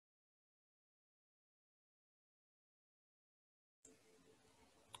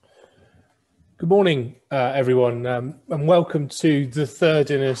Good morning, everyone, and welcome to the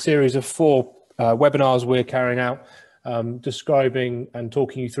third in a series of four webinars we're carrying out, describing and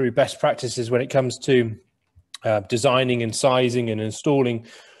talking you through best practices when it comes to designing and sizing and installing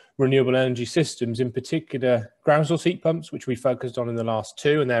renewable energy systems, in particular ground source heat pumps, which we focused on in the last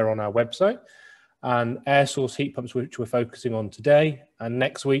two, and they're on our website, and air source heat pumps, which we're focusing on today. And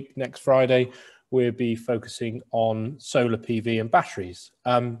next week, next Friday, we'll be focusing on solar PV and batteries.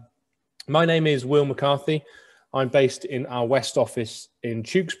 My name is Will McCarthy. I'm based in our West office in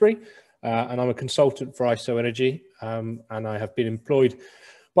Tewkesbury, and I'm a consultant for isoenergy, and I have been employed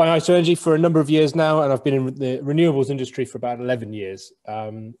by isoenergy for a number of years now, and I've been in the renewables industry for about 11 years.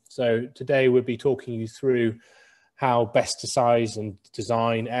 So today we'll be talking you through how best to size and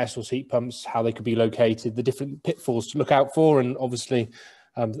design air source heat pumps, how they could be located, the different pitfalls to look out for, and obviously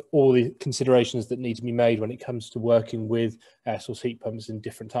all the considerations that need to be made when it comes to working with air source heat pumps in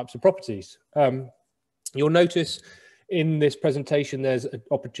different types of properties. You'll notice in this presentation there's an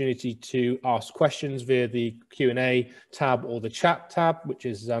opportunity to ask questions via the Q&A tab or the chat tab, which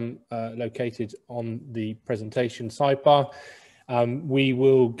is located on the presentation sidebar. We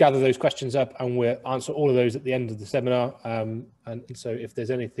will gather those questions up and we'll answer all of those at the end of the seminar. And so if there's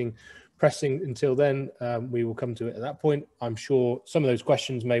anything pressing until then, we will come to it at that point. I'm sure some of those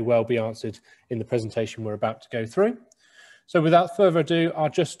questions may well be answered in the presentation we're about to go through. So without further ado,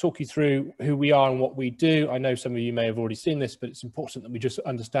 I'll just talk you through who we are and what we do. I know some of you may have already seen this, but it's important that we just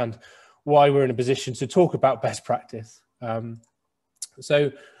understand why we're in a position to talk about best practice.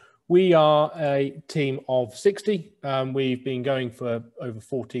 So we are a team of 60. We've been going for over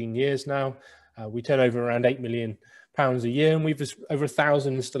 14 years now. We turn over around £8 million a year, and we've over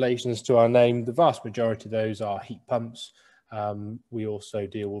 1,000 installations to our name. The vast majority of those are heat pumps. We also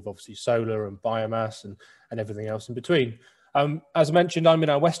deal with obviously solar and biomass and everything else in between. As mentioned, I'm in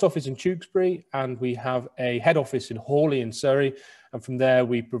our West office in Tewkesbury, and we have a head office in Hawley in Surrey, and from there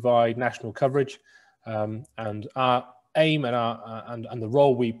we provide national coverage. And our aim and the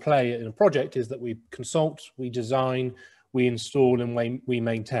role we play in a project is that we consult, we design, we install, and we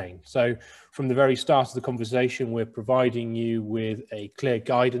maintain. So from the very start of the conversation, we're providing you with a clear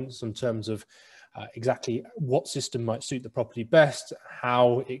guidance in terms of exactly what system might suit the property best,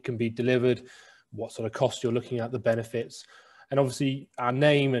 how it can be delivered, what sort of cost you're looking at, the benefits. And obviously our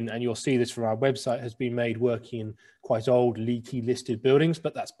name, and you'll see this from our website, has been made working in quite old, leaky listed buildings,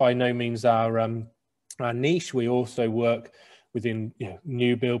 but that's by no means our niche. We also work within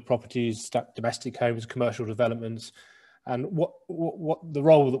new build properties, domestic homes, commercial developments. And what the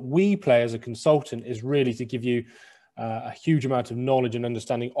role that we play as a consultant is really to give you a huge amount of knowledge and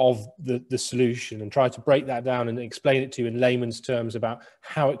understanding of the solution, and try to break that down and explain it to you in layman's terms about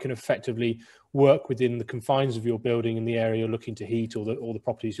how it can effectively work within the confines of your building in the area you're looking to heat, or the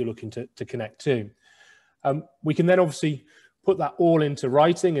properties you're looking to connect to. We can then obviously put that all into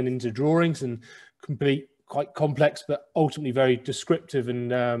writing and into drawings and complete quite complex but ultimately very descriptive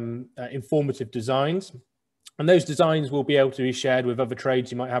and informative designs. And those designs will be able to be shared with other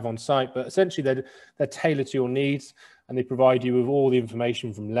trades you might have on site, but essentially they're tailored to your needs, and they provide you with all the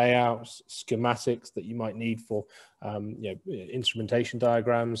information from layouts, schematics that you might need for instrumentation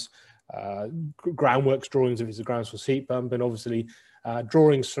diagrams, groundworks drawings if it's a ground source heat pump, and obviously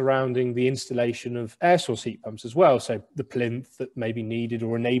drawings surrounding the installation of air source heat pumps as well. So the plinth that may be needed,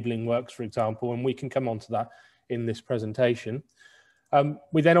 or enabling works, for example, and we can come on to that in this presentation.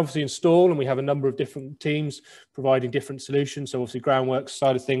 We then obviously install, and we have a number of different teams providing different solutions. So obviously groundworks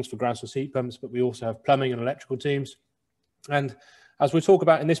side of things for ground source heat pumps, but we also have plumbing and electrical teams. And as we talk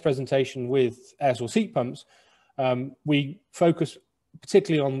about in this presentation with air source heat pumps, we focus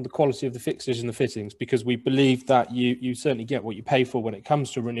particularly on the quality of the fixtures and the fittings, because we believe that you certainly get what you pay for when it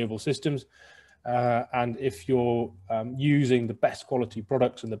comes to renewable systems. And if you're using the best quality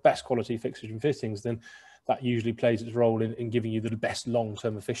products and the best quality fixtures and fittings, then that usually plays its role in giving you the best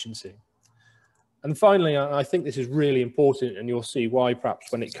long-term efficiency. And finally, I think this is really important, and you'll see why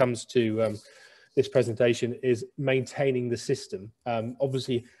perhaps when it comes to this presentation, is maintaining the system.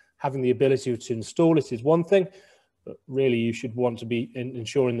 Obviously, having the ability to install it is one thing, but really you should want to be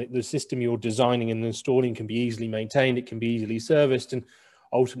ensuring that the system you're designing and installing can be easily maintained, it can be easily serviced, and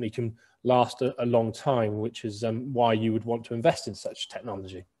ultimately can last a long time, which is why you would want to invest in such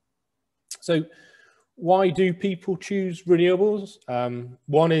technology. So why do people choose renewables?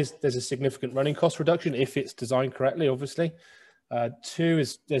 One is there's a significant running cost reduction if it's designed correctly, obviously. Two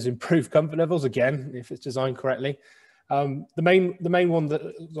is there's improved comfort levels, again, if it's designed correctly. The main one that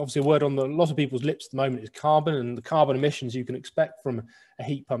is obviously a word on a lot of people's lips at the moment is carbon, and the carbon emissions you can expect from a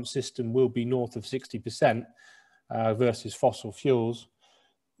heat pump system will be north of 60% versus fossil fuels.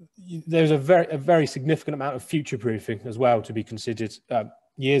 there's a very significant amount of future proofing as well to be considered.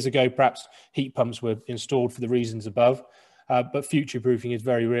 Years ago, perhaps heat pumps were installed for the reasons above, but future proofing is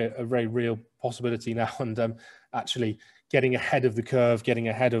a very real possibility now, and actually getting ahead of the curve, getting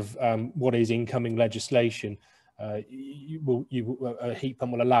ahead of what is incoming legislation, a heat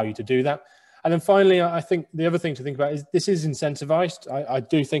pump will allow you to do that. And then finally, I think the other thing to think about is this is incentivized. I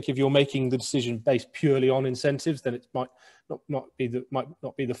do think if you're making the decision based purely on incentives, then it might not be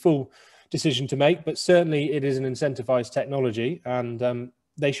the full decision to make, but certainly it is an incentivized technology, and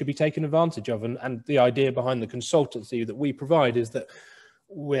they should be taken advantage of. And the idea behind the consultancy that we provide is that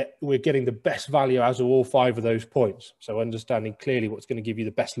we're getting the best value out of all 5 of those points. So understanding clearly what's going to give you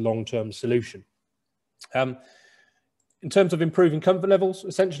the best long-term solution. In terms of improving comfort levels,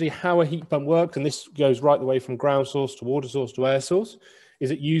 essentially how a heat pump works, and this goes right the way from ground source to water source to air source, is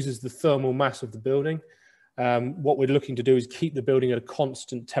it uses the thermal mass of the building. What we're looking to do is keep the building at a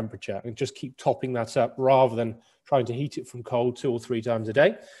constant temperature and just keep topping that up rather than trying to heat it from cold 2 or 3 times a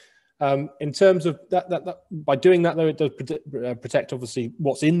day. In terms of that, by doing that, though, it does protect obviously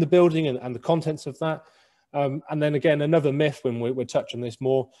what's in the building and the contents of that. And then again, another myth when we're touching this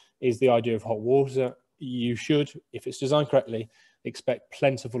more is the idea of hot water. You should, if it's designed correctly, expect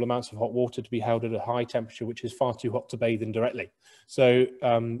plentiful amounts of hot water to be held at a high temperature, which is far too hot to bathe in directly. So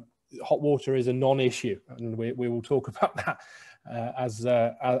hot water is a non-issue, and we will talk about that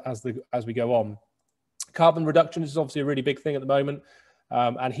as we go on. Carbon reduction is obviously a really big thing at the moment,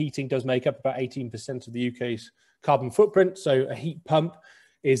 and heating does make up about 18% of the UK's carbon footprint. So a heat pump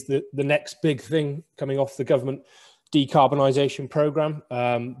is the next big thing coming off the government decarbonisation programme.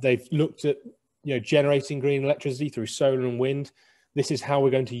 They've looked at generating green electricity through solar and wind. This is how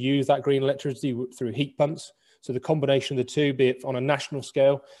we're going to use that green electricity through heat pumps. So the combination of the two, be it on a national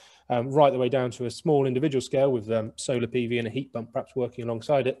scale, right the way down to a small individual scale with solar PV and a heat pump perhaps working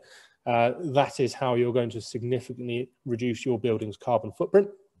alongside it, that is how you're going to significantly reduce your building's carbon footprint.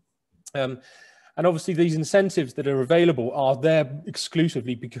 And obviously these incentives that are available are there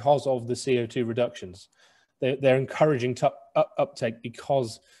exclusively because of the CO2 reductions. They're encouraging uptake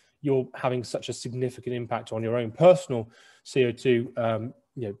because you're having such a significant impact on your own personal CO2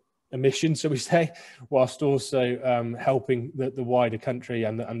 emissions, so we say, whilst also helping the wider country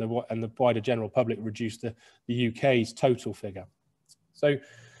and the wider general public reduce the UK's total figure. So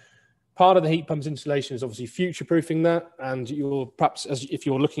part of the heat pumps installation is obviously future-proofing that, and you're perhaps, if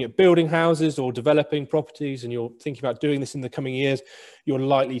you're looking at building houses or developing properties and you're thinking about doing this in the coming years, you're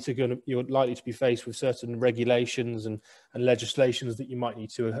likely to be faced with certain regulations and legislations that you might need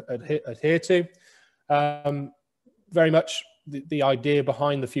to adhere to. Very much the idea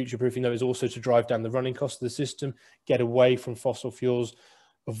behind the future-proofing, though, is also to drive down the running cost of the system, get away from fossil fuels,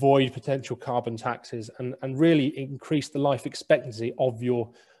 avoid potential carbon taxes, and really increase the life expectancy of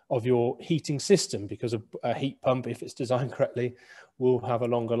your heating system, because a heat pump, if it's designed correctly, will have a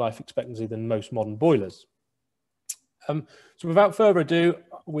longer life expectancy than most modern boilers. So without further ado,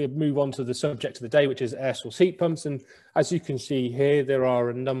 we'll move on to the subject of the day, which is air source heat pumps. And as you can see here, there are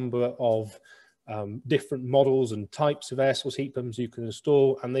a number of different models and types of air source heat pumps you can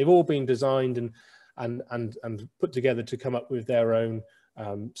install, and they've all been designed and put together to come up with their own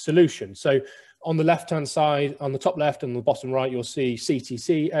solution. So on the left-hand side, on the top left and the bottom right, you'll see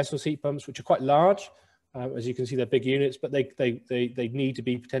CTC air source heat pumps, which are quite large. As you can see, they're big units, but they need to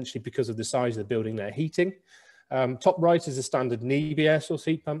be potentially because of the size of the building they're heating. Top right is a standard NEBI air source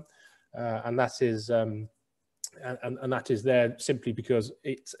heat pump, and that is there simply because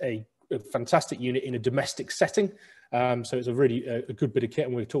it's a fantastic unit in a domestic setting. So it's a really a good bit of kit,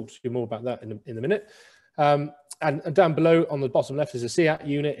 and we'll talk to you more about that in a minute. And down below on the bottom left is a SEAT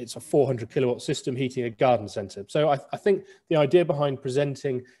unit. It's a 400 kilowatt system heating a garden centre. So I think the idea behind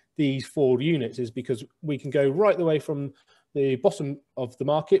presenting these 4 units is because we can go right the way from the bottom of the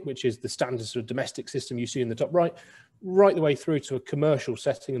market, which is the standard sort of domestic system you see in the top right the way through to a commercial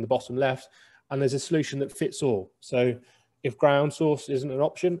setting in the bottom left. And there's a solution that fits all. So if ground source isn't an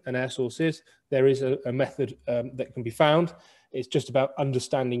option and air source is, there is a method that can be found. It's just about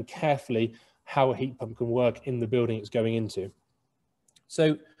understanding carefully how a heat pump can work in the building it's going into.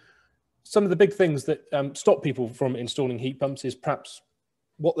 So some of the big things that stop people from installing heat pumps is perhaps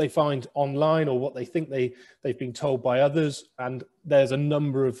what they find online or what they think they've been told by others. And there's a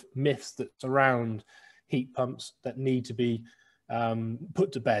number of myths that surround heat pumps that need to be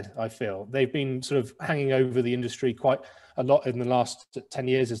put to bed, I feel. They've been sort of hanging over the industry quite a lot in the last 10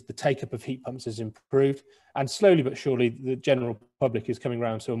 years as the take-up of heat pumps has improved. And slowly but surely, the general public is coming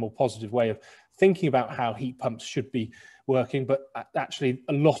around to a more positive way of thinking about how heat pumps should be working. But actually,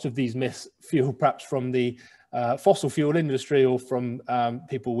 a lot of these myths fuel perhaps from the fossil fuel industry or from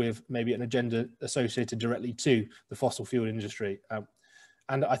people with maybe an agenda associated directly to the fossil fuel industry.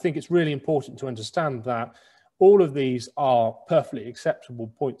 And I think it's really important to understand that all of these are perfectly acceptable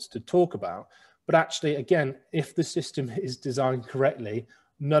points to talk about, but actually, again, if the system is designed correctly,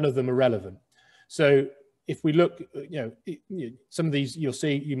 none of them are relevant. So if we look, some of these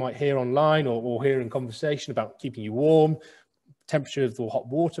you might hear online or hear in conversation about keeping you warm, temperature of the hot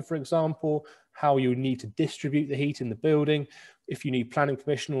water, for example, how you need to distribute the heat in the building, if you need planning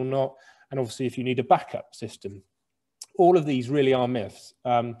permission or not, and obviously if you need a backup system. All of these really are myths.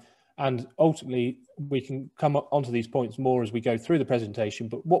 And ultimately, we can come up onto these points more as we go through the presentation.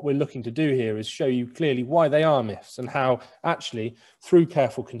 But what we're looking to do here is show you clearly why they are myths and how actually, through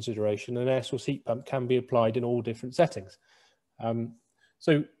careful consideration, an air source heat pump can be applied in all different settings.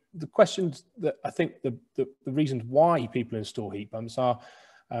 So the questions that I think the reasons why people install heat pumps are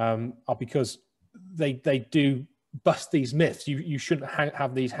because they do bust these myths. You shouldn't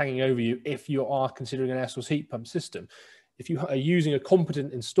have these hanging over you if you are considering an air source heat pump system. If you are using a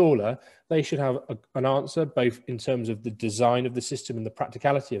competent installer, they should have an answer, both in terms of the design of the system and the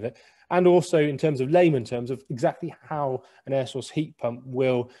practicality of it, and also in terms of layman terms of exactly how an air source heat pump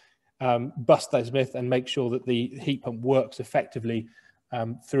will bust those myths and make sure that the heat pump works effectively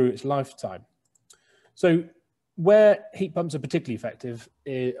through its lifetime. So where heat pumps are particularly effective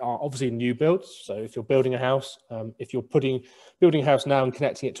are obviously in new builds. So if you're building a house, if you're building a house now and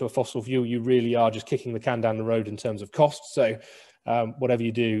connecting it to a fossil fuel, you really are just kicking the can down the road in terms of cost. So whatever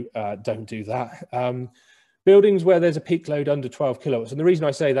you do, don't do that. Buildings where there's a peak load under 12 kilowatts. And the reason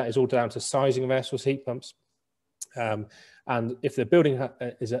I say that is all down to sizing of air source heat pumps. And if the building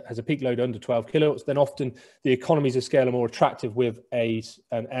has a peak load under 12 kilowatts, then often the economies of scale are more attractive with an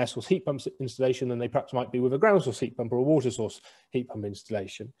air source heat pump installation than they perhaps might be with a ground source heat pump or a water source heat pump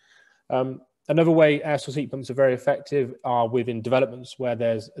installation. Another way air source heat pumps are very effective are within developments where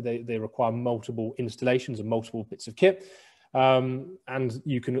they require multiple installations and multiple bits of kit. And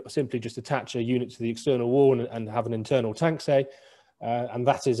you can simply just attach a unit to the external wall and have an internal tank, say. And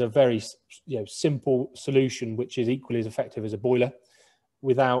that is a very simple solution, which is equally as effective as a boiler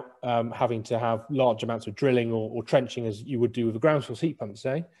without having to have large amounts of drilling or trenching as you would do with a ground source heat pump,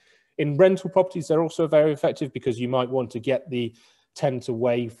 say. In rental properties, they're also very effective because you might want to get the tenant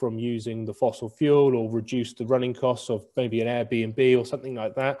away from using the fossil fuel or reduce the running costs of maybe an Airbnb or something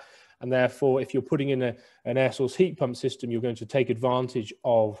like that. And therefore, if you're putting in an air source heat pump system, you're going to take advantage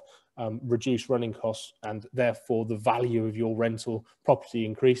of reduced running costs, and therefore the value of your rental property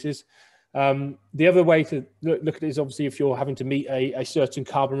increases. The other way to look at it is obviously if you're having to meet a certain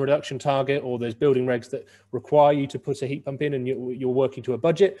carbon reduction target, or there's building regs that require you to put a heat pump in and you're working to a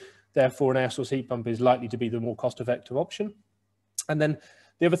budget, therefore an air source heat pump is likely to be the more cost-effective option. And then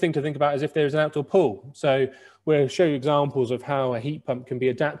the other thing to think about is if there's an outdoor pool. So we'll show you examples of how a heat pump can be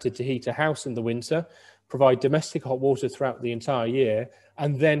adapted to heat a house in the winter, provide domestic hot water throughout the entire year,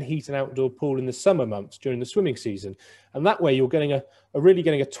 and then heat an outdoor pool in the summer months during the swimming season. And that way you're getting really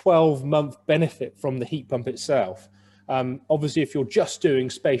getting a 12-month benefit from the heat pump itself. Obviously, if you're just doing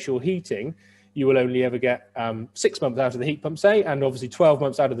spatial heating, you will only ever get 6 months out of the heat pump, say, and obviously 12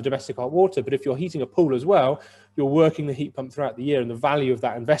 months out of the domestic hot water. But if you're heating a pool as well, you're working the heat pump throughout the year, and the value of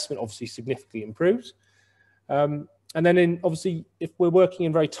that investment obviously significantly improves. And then obviously, if we're working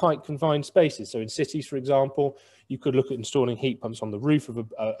in very tight confined spaces, so in cities, for example, you could look at installing heat pumps on the roof of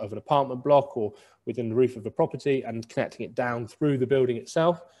an apartment block or within the roof of a property and connecting it down through the building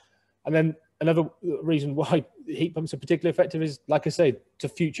itself. And then another reason why heat pumps are particularly effective is, like I say, to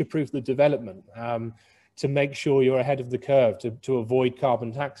future-proof the development, to make sure you're ahead of the curve, to avoid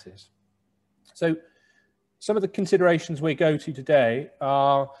carbon taxes. So some of the considerations we go to today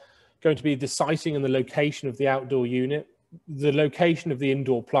are going to be the siting and the location of the outdoor unit, the location of the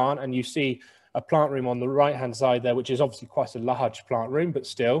indoor plant, and you see a plant room on the right-hand side there, which is obviously quite a large plant room, but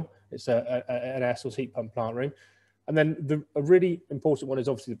still, it's an air source heat pump plant room. And then a really important one is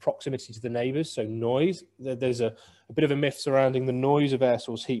obviously the proximity to the neighbours, so noise. There's a bit of a myth surrounding the noise of air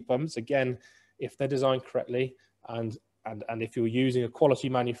source heat pumps. Again, if they're designed correctly and if you're using a quality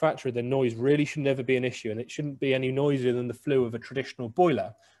manufacturer, then noise really should never be an issue, and it shouldn't be any noisier than the flue of a traditional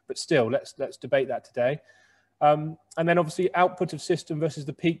boiler. But still, let's debate that today. And then obviously output of system versus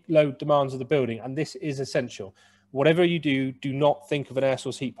the peak load demands of the building, and this is essential. whatever you do, do not think of an air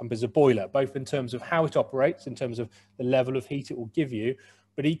source heat pump as a boiler, both in terms of how it operates, in terms of the level of heat it will give you,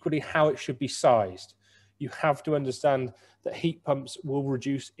 but equally how it should be sized. You have to understand that heat pumps will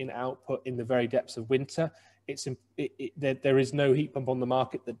reduce in output in the very depths of winter. There is no heat pump on the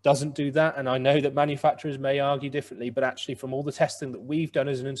market that doesn't do that. And I know that manufacturers may argue differently, but actually from all the testing that we've done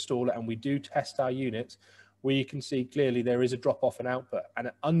as an installer, and we do test our units, we can see clearly there is a drop off in output,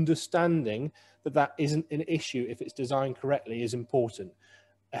 and understanding that that isn't an issue if it's designed correctly is important.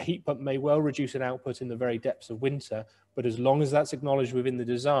 A heat pump may well reduce an output in the very depths of winter, but as long as that's acknowledged within the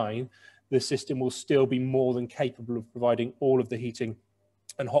design, the system will still be more than capable of providing all of the heating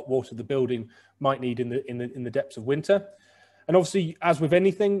and hot water the building might need in the depths of winter. And obviously, as with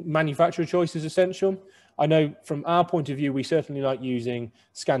anything, manufacturer choice is essential. I know from our point of view, we certainly like using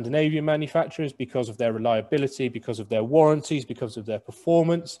Scandinavian manufacturers because of their reliability, because of their warranties, because of their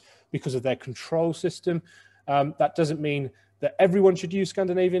performance, because of their control system. That doesn't mean that everyone should use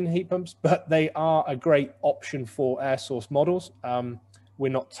Scandinavian heat pumps, but they are a great option for air source models. We're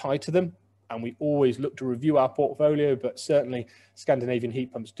not tied to them, and we always look to review our portfolio, but certainly Scandinavian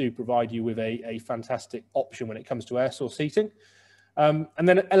heat pumps do provide you with a fantastic option when it comes to air source heating. And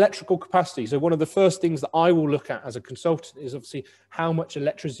then electrical capacity. So one of the first things that I will look at as a consultant is obviously how much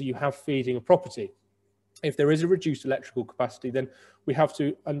electricity you have feeding a property. If there is a reduced electrical capacity, then we have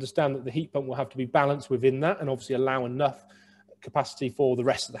to understand that the heat pump will have to be balanced within that and obviously allow enough capacity for the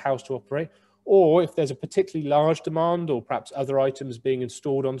rest of the house to operate. Or if there's a particularly large demand or perhaps other items being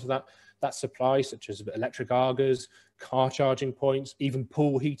installed onto that supply, such as electric arguers, car charging points, even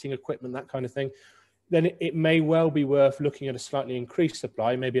pool heating equipment, that kind of thing, then it may well be worth looking at a slightly increased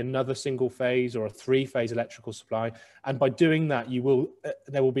supply, maybe another single phase or a 3-phase electrical supply. And by doing that,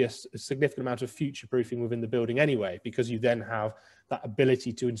 there will be a significant amount of future proofing within the building anyway, because you then have that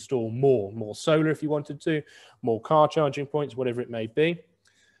ability to install more solar if you wanted to, more car charging points, whatever it may be.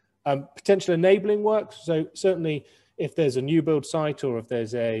 Potential enabling works. So certainly if there's a new build site or if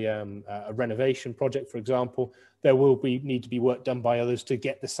there's a renovation project, for example, there will need to be work done by others to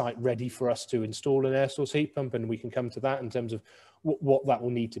get the site ready for us to install an air source heat pump, and we can come to that in terms of what that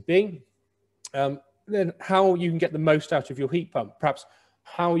will need to be. Then how you can get the most out of your heat pump, perhaps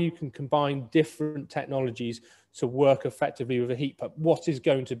how you can combine different technologies to work effectively with a heat pump. What is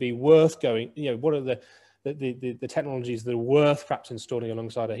going to be worth going, what are the technologies that are worth perhaps installing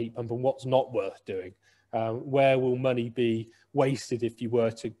alongside a heat pump, and what's not worth doing? Where will money be wasted if you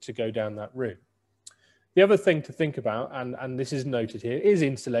were to go down that route? The other thing to think about, and this is noted here, is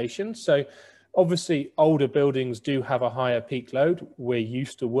insulation. So obviously older buildings do have a higher peak load. We're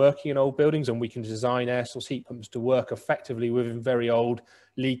used to working in old buildings, and we can design air source heat pumps to work effectively within very old,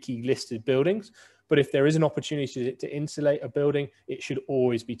 leaky listed buildings. But if there is an opportunity to insulate a building, it should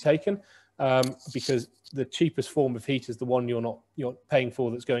always be taken, because the cheapest form of heat is the one you're paying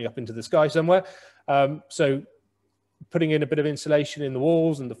for that's going up into the sky somewhere. So putting in a bit of insulation in the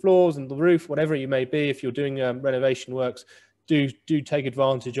walls and the floors and the roof, whatever you may be, if you're doing renovation works, do take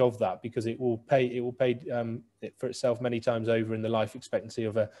advantage of that, because it will pay for itself many times over in the life expectancy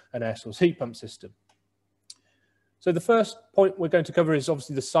of an air source heat pump system. So the first point we're going to cover is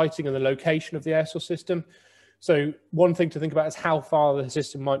obviously the siting and the location of the air source system. So one thing to think about is how far the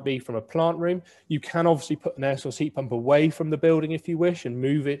system might be from a plant room. You can obviously put an air source heat pump away from the building if you wish, and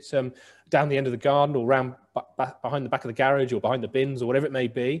move it down the end of the garden or around behind the back of the garage or behind the bins or whatever it may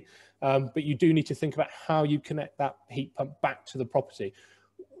be. But you do need to think about how you connect that heat pump back to the property.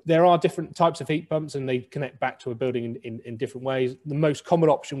 There are different types of heat pumps, and they connect back to a building in different ways. The most common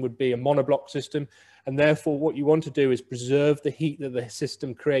option would be a monoblock system, and therefore what you want to do is preserve the heat that the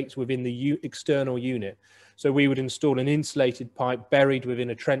system creates within the external unit. So we would install an insulated pipe buried within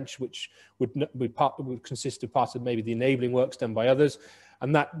a trench, which would consist of part of maybe the enabling works done by others,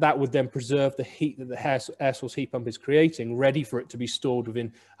 and that would then preserve the heat that the air source heat pump is creating, ready for it to be stored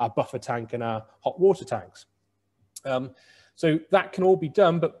within our buffer tank and our hot water tanks. So that can all be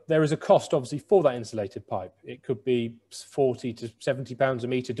done, but there is a cost obviously for that insulated pipe. It could be 40 to 70 pounds a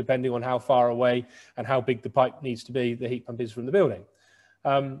metre, depending on how far away and how big the pipe needs to be, the heat pump is from the building.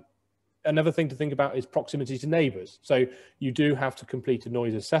 Another thing to think about is proximity to neighbours. So you do have to complete a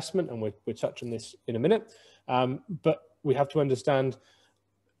noise assessment, and we'll touch on this in a minute, but we have to understand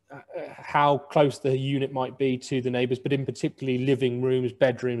how close the unit might be to the neighbours, but in particularly living rooms,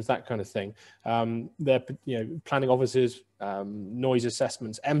 bedrooms, that kind of thing. They're, planning officers, noise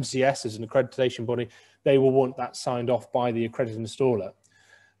assessments, MCS as an accreditation body, they will want that signed off by the accredited installer.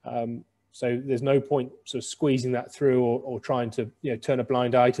 So there's no point sort of squeezing that through or trying to turn a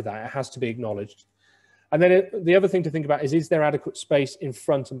blind eye to that. It has to be acknowledged. And then the other thing to think about is there adequate space in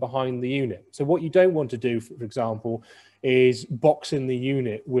front and behind the unit? So what you don't want to do, for example, is box in the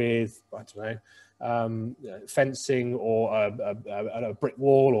unit with, I don't know, fencing or a brick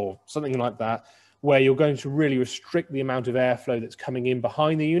wall or something like that, where you're going to really restrict the amount of airflow that's coming in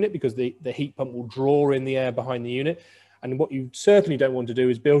behind the unit, because the heat pump will draw in the air behind the unit. And what you certainly don't want to do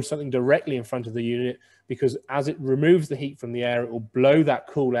is build something directly in front of the unit, because as it removes the heat from the air, it will blow that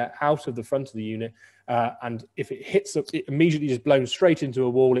cool air out of the front of the unit. And if it hits it immediately just blown straight into a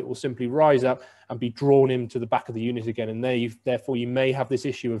wall, it will simply rise up and be drawn into the back of the unit again. And therefore you may have this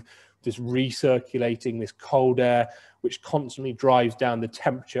issue of this recirculating, this cold air, which constantly drives down the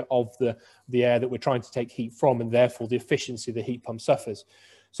temperature of the air that we're trying to take heat from, and therefore the efficiency of the heat pump suffers.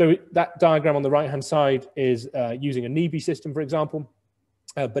 So that diagram on the right-hand side is using a NEBI system, for example.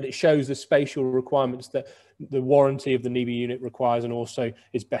 But it shows the spatial requirements that the warranty of the NEBI unit requires, and also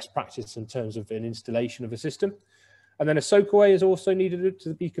is best practice in terms of an installation of a system. And then a soakaway is also needed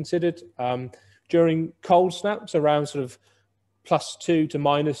to be considered during cold snaps around sort of +2 to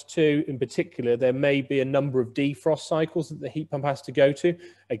 -2 in particular. There may be a number of defrost cycles that the heat pump has to go to.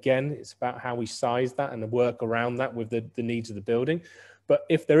 Again, it's about how we size that and work around that with the needs of the building. But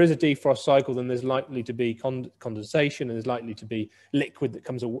if there is a defrost cycle, then there's likely to be condensation, and there's likely to be liquid that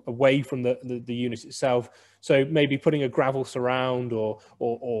comes away from the unit itself. So maybe putting a gravel surround or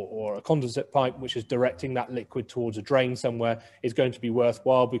a condensate pipe, which is directing that liquid towards a drain somewhere, is going to be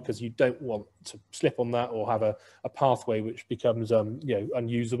worthwhile, because you don't want to slip on that or have a pathway which becomes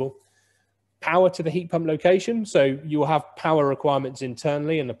unusable. Power to the heat pump location. So you'll have power requirements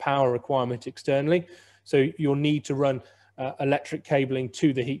internally and a power requirement externally. So you'll need to run electric cabling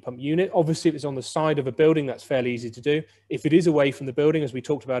to the heat pump unit. Obviously, if it's on the side of a building, that's fairly easy to do. If it is away from the building, as we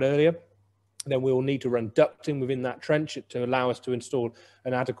talked about earlier, then we will need to run ducting within that trench to allow us to install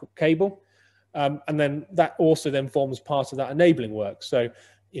an adequate cable. And then that also then forms part of that enabling work. So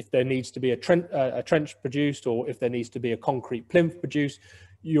if there needs to be a trench produced, or if there needs to be a concrete plinth produced,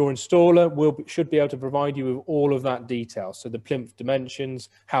 your installer should be able to provide you with all of that detail. So the plinth dimensions,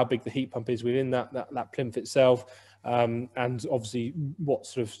 how big the heat pump is within that plinth itself, and obviously what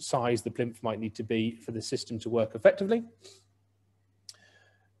sort of size the plinth might need to be for the system to work effectively.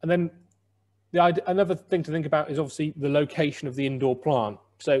 And then another thing to think about is obviously the location of the indoor plant.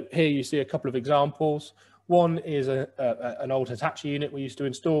 So here you see a couple of examples. One is an old Hitachi unit we used to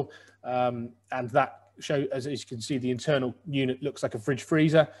install, and that as you can see, the internal unit looks like a fridge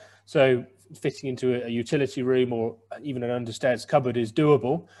freezer. So fitting into a utility room or even an understairs cupboard is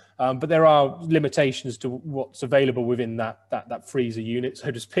doable, but there are limitations to what's available within that freezer unit, so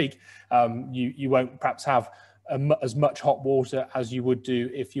to speak. You won't perhaps have as much hot water as you would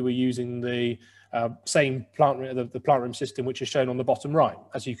do if you were using the same plant room system, which is shown on the bottom right.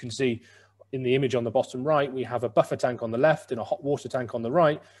 As you can see in the image on the bottom right, we have a buffer tank on the left and a hot water tank on the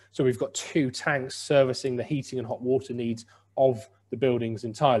right. So we've got two tanks servicing the heating and hot water needs of the buildings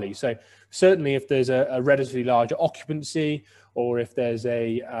entirely. So certainly if there's a relatively large occupancy, or if there's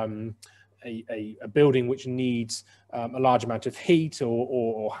a building which needs a large amount of heat,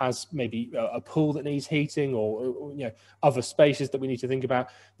 or has maybe a pool that needs heating, or other spaces that we need to think about,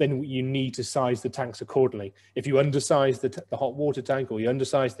 then you need to size the tanks accordingly. If you undersize the hot water tank, or you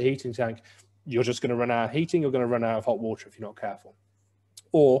undersize the heating tank, you're just going to run out of heating, you're going to run out of hot water if you're not careful.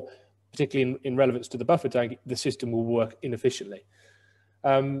 Or particularly in relevance to the buffer tank, the system will work inefficiently.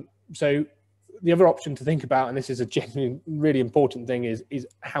 So the other option to think about, and this is a genuinely really important thing, is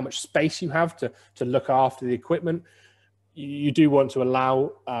how much space you have to look after the equipment. You do want to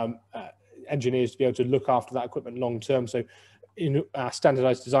allow engineers to be able to look after that equipment long term. So in our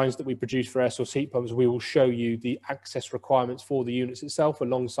standardized designs that we produce for air source heat pumps, we will show you the access requirements for the units itself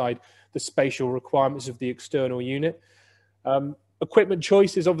alongside the spatial requirements of the external unit. Equipment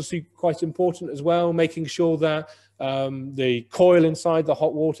choice is obviously quite important as well, making sure that the coil inside the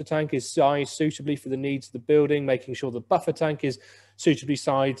hot water tank is sized suitably for the needs of the building, making sure the buffer tank is suitably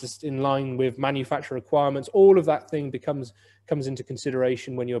sized in line with manufacturer requirements. All of that thing comes into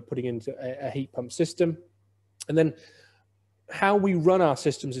consideration when you're putting into a heat pump system. And then how we run our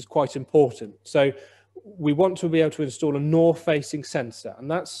systems is quite important. So we want to be able to install a north-facing sensor, and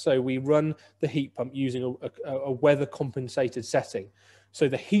that's so we run the heat pump using a weather compensated setting. So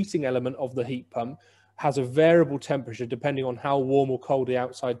the heating element of the heat pump has a variable temperature depending on how warm or cold the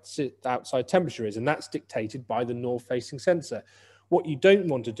outside temperature is, and that's dictated by the north-facing sensor. What you don't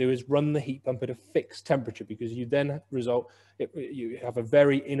want to do is run the heat pump at a fixed temperature, because you then you have a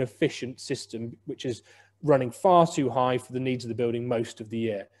very inefficient system which is running far too high for the needs of the building most of the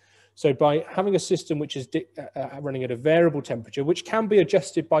year. So by having a system which is running at a variable temperature, which can be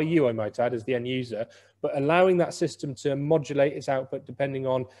adjusted by you, I might add, as the end user, but allowing that system to modulate its output depending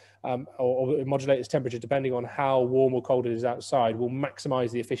on, or modulate its temperature depending on how warm or cold it is outside will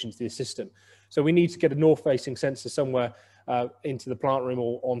maximize the efficiency of the system. So we need to get a north-facing sensor somewhere into the plant room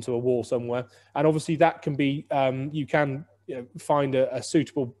or onto a wall somewhere. And obviously that can be, you can find a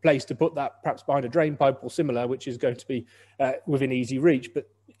suitable place to put that, perhaps behind a drain pipe or similar, which is going to be within easy reach, but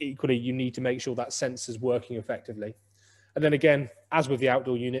equally you need to make sure that sensor's working effectively. And then again, as with the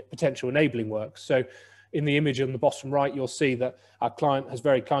outdoor unit, potential enabling work. So in the image on the bottom right, you'll see that our client has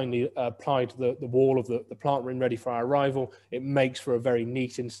very kindly applied the wall of the plant room ready for our arrival. It makes for a very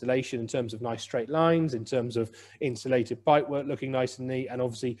neat installation in terms of nice straight lines, in terms of insulated pipework looking nice and neat. And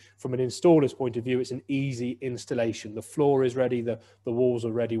obviously from an installer's point of view, it's an easy installation. The floor is ready, the walls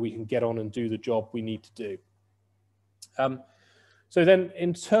are ready. We can get on and do the job we need to do. So then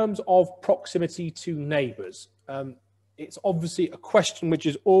in terms of proximity to neighbours, it's obviously a question which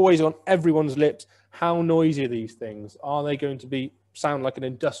is always on everyone's lips. How noisy are these things? Are they going to sound like an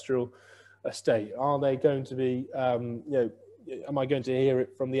industrial estate? Are they going to be, am I going to hear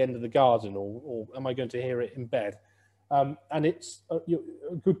it from the end of the garden, or am I going to hear it in bed? And it's a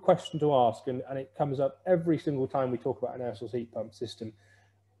good question to ask, and it comes up every single time we talk about an air source heat pump system.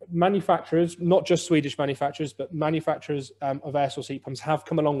 Manufacturers, not just Swedish manufacturers, but manufacturers of air source heat pumps have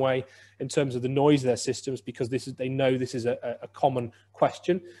come a long way in terms of the noise of their systems, because they know this is a common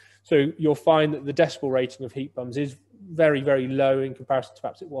question. So you'll find that the decibel rating of heat pumps is very, very low in comparison to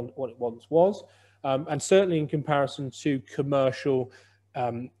perhaps what it once was, and certainly in comparison to commercial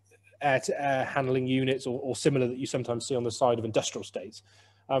air-to-air handling units or similar that you sometimes see on the side of industrial estates.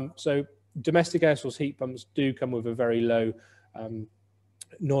 So domestic air source heat pumps do come with a very low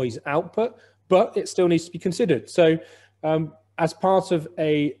noise output, but it still needs to be considered. So as part of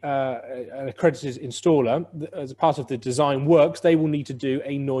an accredited installer, as a part of the design works, they will need to do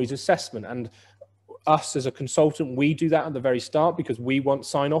a noise assessment. And us as a consultant, we do that at the very start because we want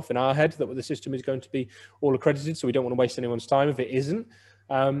sign off in our head that the system is going to be all accredited. So we don't want to waste anyone's time if it isn't.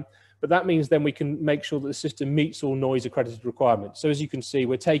 But that means then we can make sure that the system meets all noise accredited requirements. So as you can see,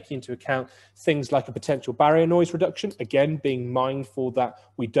 we're taking into account things like a potential barrier noise reduction, again, being mindful that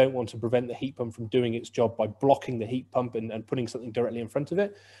we don't want to prevent the heat pump from doing its job by blocking the heat pump and putting something directly in front of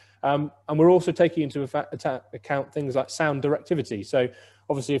it. And we're also taking into account things like sound directivity. So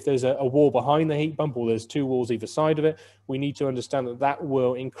obviously if there's a wall behind the heat pump or there's two walls either side of it, we need to understand that that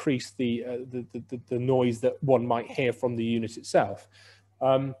will increase the noise that one might hear from the unit itself.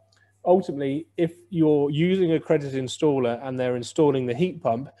 Ultimately, if you're using an accredited installer and they're installing the heat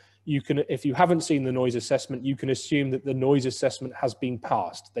pump, you can, if you haven't seen the noise assessment, you can assume that the noise assessment has been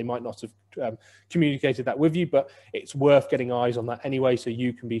passed. They might not have communicated that with you, but it's worth getting eyes on that anyway, so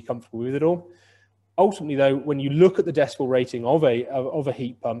you can be comfortable with it all. Ultimately, though, when you look at the decibel rating of a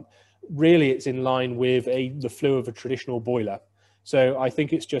heat pump, really it's in line with the flue of a traditional boiler. So I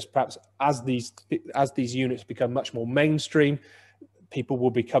think it's just perhaps as these units become much more mainstream, people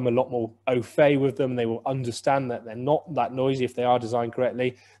will become a lot more au fait with them. They will understand that they're not that noisy if they are designed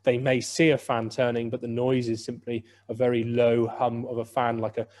correctly. They may see a fan turning, but the noise is simply a very low hum of a fan,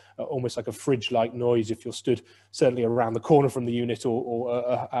 like almost like a fridge-like noise if you're stood certainly around the corner from the unit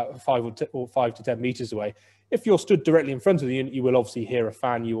or 5 to 10 meters away. If you're stood directly in front of the unit, you will obviously hear a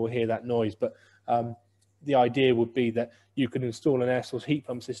fan, you will hear that noise, but the idea would be that you can install an air source heat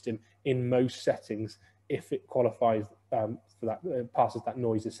pump system in most settings if it qualifies for that, passes that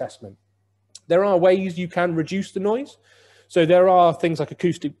noise assessment. There are ways you can reduce the noise. So there are things like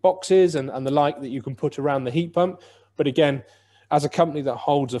acoustic boxes and the like that you can put around the heat pump. But again, as a company that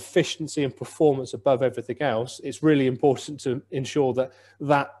holds efficiency and performance above everything else, it's really important to ensure that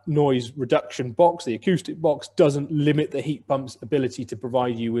that noise reduction box, the acoustic box, doesn't limit the heat pump's ability to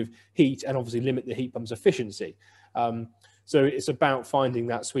provide you with heat and obviously limit the heat pump's efficiency. So it's about finding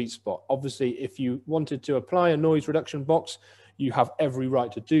that sweet spot. Obviously, if you wanted to apply a noise reduction box, you have every right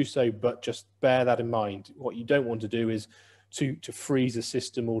to do so, but just bear that in mind. What you don't want to do is to freeze a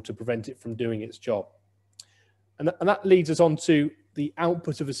system or to prevent it from doing its job. And that leads us on to the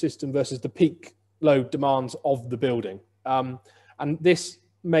output of a system versus the peak load demands of the building. And this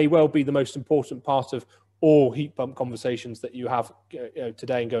may well be the most important part of all heat pump conversations that you have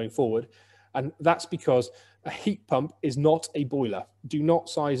today and going forward. And that's because a heat pump is not a boiler. Do not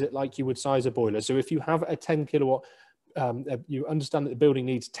size it like you would size a boiler. So if you have a 10 kilowatt, you understand that the building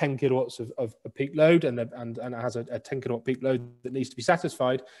needs 10 kilowatts of a peak load and it has a 10 kilowatt peak load that needs to be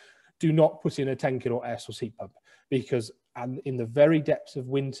satisfied, do not put in a 10 kilowatt air source heat pump, because in the very depths of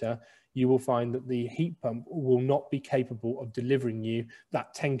winter, you will find that the heat pump will not be capable of delivering you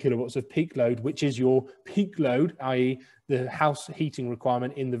that 10 kilowatts of peak load, which is your peak load, i.e. the house heating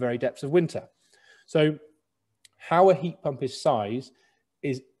requirement in the very depths of winter. So how a heat pump is sized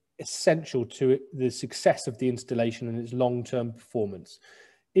is essential to the success of the installation and its long-term performance.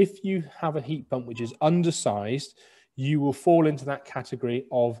 If you have a heat pump which is undersized, you will fall into that category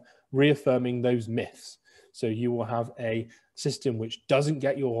of reaffirming those myths. So you will have a system which doesn't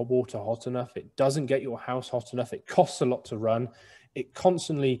get your water hot enough, it doesn't get your house hot enough, it costs a lot to run, it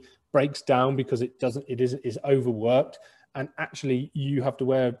constantly breaks down because it is overworked, and actually you have to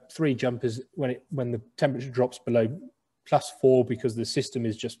wear 3 jumpers when the temperature drops below +4 because the system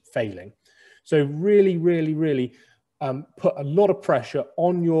is just failing. So really put a lot of pressure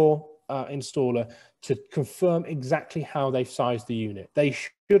on your installer to confirm exactly how they've sized the unit. They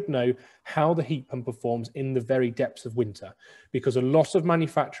should know how the heat pump performs in the very depths of winter, because a lot of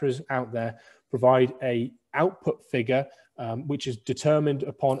manufacturers out there provide a output figure which is determined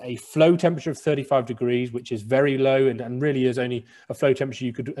upon a flow temperature of 35 degrees, which is very low and really is only a flow temperature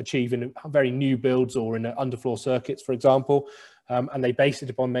you could achieve in very new builds or in underfloor circuits, for example. And they base it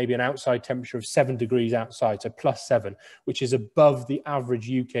upon maybe an outside temperature of 7 degrees outside, so +7, which is above the average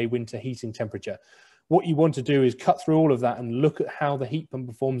UK winter heating temperature. What you want to do is cut through all of that and look at how the heat pump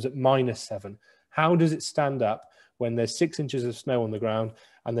performs at -7. How does it stand up when there's 6 inches of snow on the ground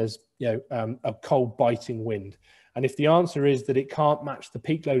and there's a cold biting wind? And if the answer is that it can't match the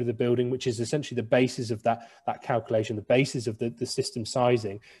peak load of the building, which is essentially the basis of that calculation, the basis of the system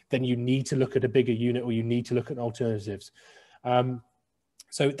sizing, then you need to look at a bigger unit or you need to look at alternatives.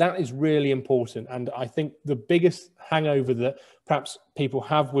 So that is really important. And I think the biggest hangover that perhaps people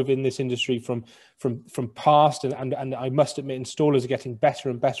have within this industry from past, and I must admit installers are getting better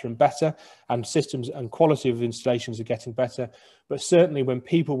and better and better, and systems and quality of installations are getting better. But certainly when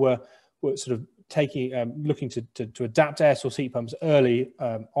people were sort of looking to adapt air source heat pumps early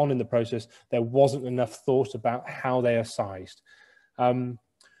on in the process, there wasn't enough thought about how they are sized.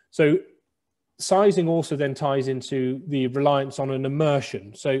 So sizing also then ties into the reliance on an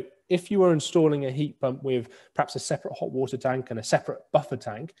immersion. So if you are installing a heat pump with perhaps a separate hot water tank and a separate buffer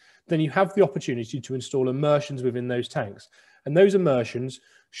tank, then you have the opportunity to install immersions within those tanks. And those immersions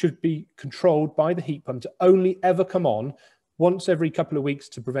should be controlled by the heat pump to only ever come on once every couple of weeks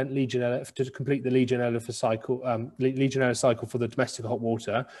to prevent Legionella, to complete the Legionella cycle for the domestic hot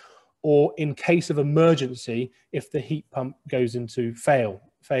water, or in case of emergency, if the heat pump goes into failure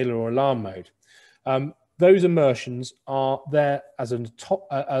or alarm mode. Those immersions are there as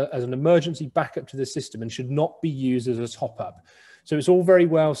an emergency backup to the system and should not be used as a top-up. So it's all very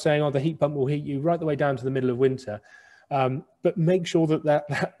well saying, oh, the heat pump will heat you right the way down to the middle of winter. But make sure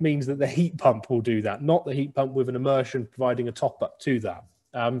that means that the heat pump will do that, not the heat pump with an immersion providing a top-up to that.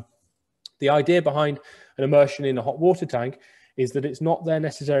 The idea behind an immersion in a hot water tank is that it's not there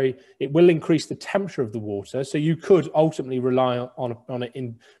necessarily. It will increase the temperature of the water, so you could ultimately rely on it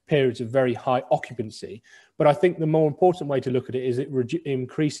in periods of very high occupancy. But I think the more important way to look at it is it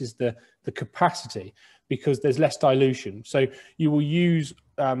increases the capacity, because there's less dilution. So you will use,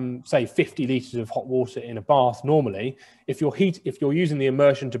 say, 50 litres of hot water in a bath normally. If you're using the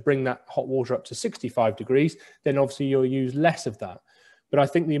immersion to bring that hot water up to 65 degrees, then obviously you'll use less of that. But I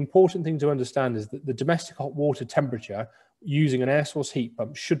think the important thing to understand is that the domestic hot water temperature using an air source heat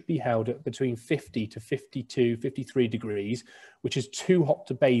pump should be held at between 50 to 52, 53 degrees, which is too hot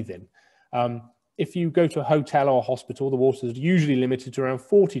to bathe in. If you go to a hotel or a hospital, the water is usually limited to around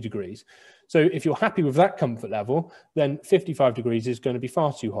 40 degrees. So if you're happy with that comfort level, then 55 degrees is going to be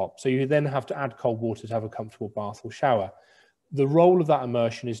far too hot. So you then have to add cold water to have a comfortable bath or shower. The role of that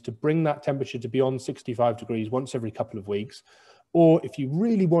immersion is to bring that temperature to beyond 65 degrees once every couple of weeks. Or if you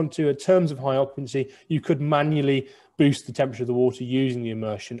really want to, in terms of high occupancy, you could manually boost the temperature of the water using the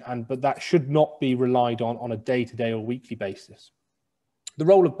immersion, but that should not be relied on a day-to-day or weekly basis. The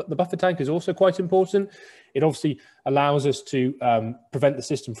role of the buffer tank is also quite important. It obviously allows us to prevent the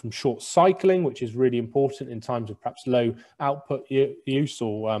system from short cycling, which is really important in times of perhaps low output use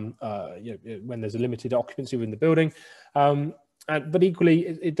or when there's a limited occupancy within the building. But equally,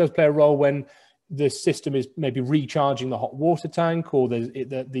 it does play a role when the system is maybe recharging the hot water tank, or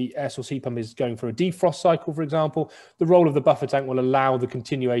the air source heat pump is going for a defrost cycle, for example. The role of the buffer tank will allow the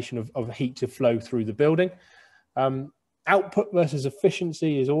continuation of heat to flow through the building. Output versus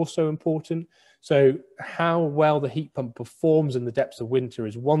efficiency is also important. So how well the heat pump performs in the depths of winter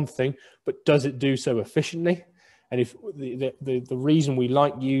is one thing, but does it do so efficiently? And if the reason we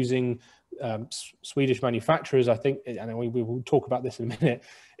like using Swedish manufacturers, I think, and we will talk about this in a minute,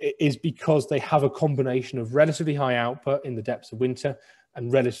 is because they have a combination of relatively high output in the depths of winter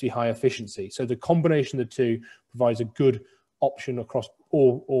and relatively high efficiency. So the combination of the two provides a good option across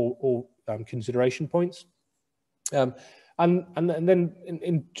all consideration points. And then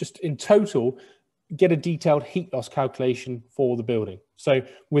in total, get a detailed heat loss calculation for the building. So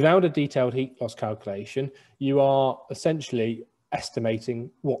without a detailed heat loss calculation, you are essentially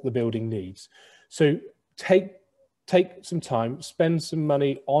estimating what the building needs. So take some time, spend some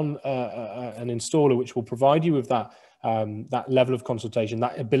money on an installer which will provide you with that level of consultation,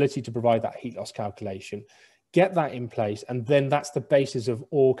 that ability to provide that heat loss calculation. Get that in place, and then that's the basis of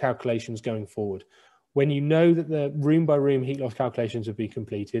all calculations going forward. When you know that the room by room heat loss calculations have been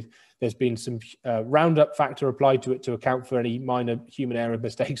completed, there's been some roundup factor applied to it to account for any minor human error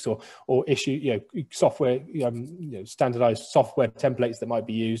mistakes or issue, software, standardized software templates that might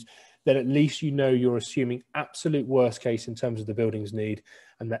be used, then at least you're assuming absolute worst case in terms of the building's need,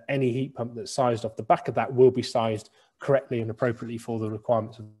 and that any heat pump that's sized off the back of that will be sized correctly and appropriately for the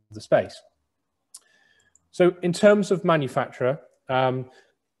requirements of the space. So in terms of manufacturer,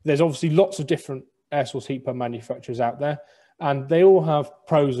 there's obviously lots of different air source heat pump manufacturers out there, and they all have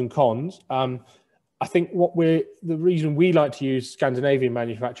pros and cons. I think the reason we like to use Scandinavian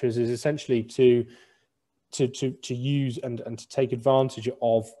manufacturers is essentially to use and to take advantage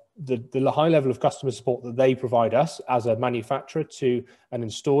of the high level of customer support that they provide us as a manufacturer to an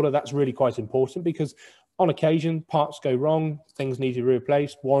installer. That's really quite important, because on occasion parts go wrong, things need to be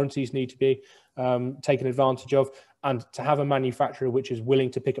replaced, warranties need to be taken advantage of, and to have a manufacturer which is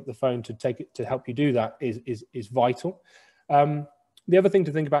willing to pick up the phone to help you do that is vital. The other thing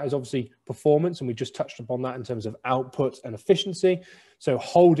to think about is obviously performance, and we just touched upon that in terms of output and efficiency. So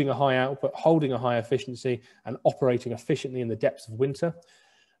holding a high output, holding a high efficiency, and operating efficiently in the depths of winter.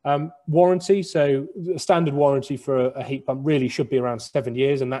 Warranty, so the standard warranty for a heat pump really should be around 7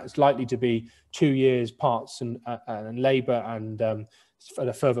 years, and that's likely to be 2 years parts and labour, and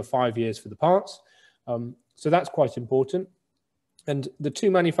a further 5 years for the parts. So that's quite important. And the two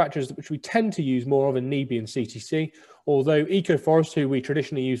manufacturers which we tend to use more of are NIBE and CTC, although EcoForest, who we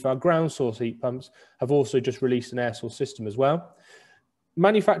traditionally use for our ground source heat pumps, have also just released an air source system as well.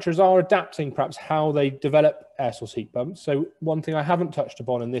 Manufacturers are adapting perhaps how they develop air source heat pumps. So one thing I haven't touched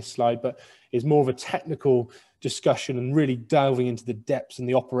upon in this slide, but is more of a technical discussion and really delving into the depths and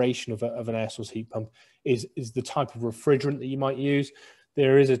the operation of an air source heat pump, is the type of refrigerant that you might use.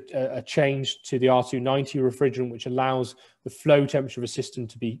 There is a change to the R290 refrigerant, which allows the flow temperature of a system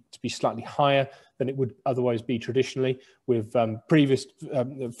to be slightly higher than it would otherwise be traditionally with previous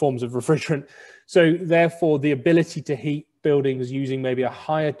forms of refrigerant. So therefore, the ability to heat buildings using maybe a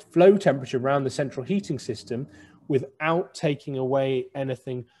higher flow temperature around the central heating system without taking away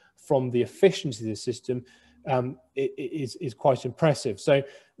anything from the efficiency of the system is quite impressive. So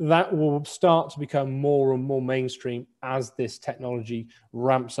that will start to become more and more mainstream as this technology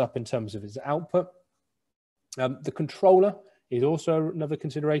ramps up in terms of its output. The controller is also another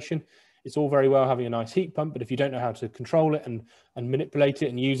consideration. It's all very well having a nice heat pump, but if you don't know how to control it and manipulate it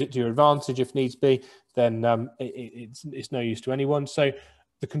and use it to your advantage if needs be, then it's no use to anyone. So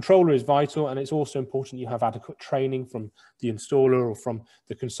the controller is vital, and it's also important you have adequate training from the installer or from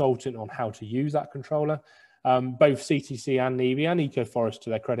the consultant on how to use that controller. Both CTC and NIBE and EcoForest,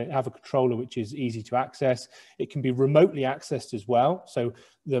 to their credit, have a controller which is easy to access. It can be remotely accessed as well. So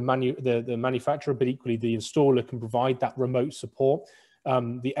the manufacturer, but equally the installer, can provide that remote support.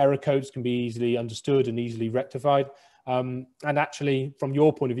 The error codes can be easily understood and easily rectified. And actually, from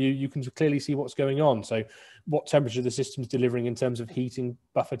your point of view, you can clearly see what's going on. So what temperature the system's delivering in terms of heating,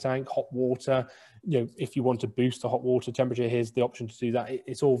 buffer tank, hot water. If you want to boost the hot water temperature, here's the option to do that.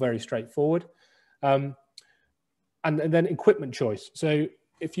 It's all very straightforward. And then equipment choice. So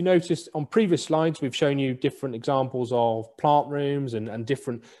if you notice on previous slides, we've shown you different examples of plant rooms and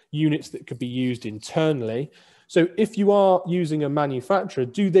different units that could be used internally. So if you are using a manufacturer,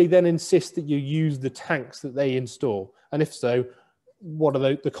 do they then insist that you use the tanks that they install? And if so, what are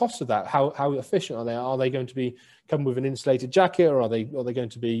the costs of that? How efficient are they? Are they going to come with an insulated jacket, or are they going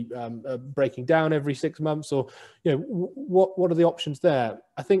to be breaking down every 6 months? Or what are the options there?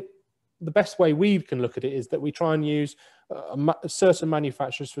 I think the best way we can look at it is that we try and use certain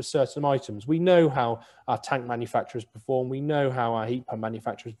manufacturers for certain items. We know how our tank manufacturers perform. We know how our heat pump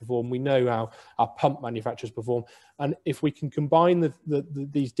manufacturers perform. We know how our pump manufacturers perform. And if we can combine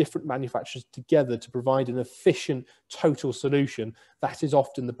these different manufacturers together to provide an efficient total solution, that is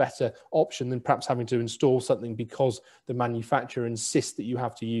often the better option than perhaps having to install something because the manufacturer insists that you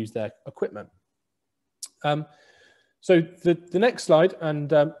have to use their equipment. So the next slide,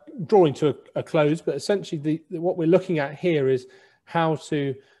 and drawing to a close, but essentially what we're looking at here is how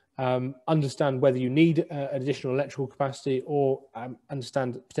to understand whether you need additional electrical capacity or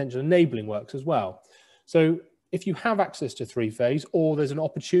understand potential enabling works as well. So if you have access to three-phase, or there's an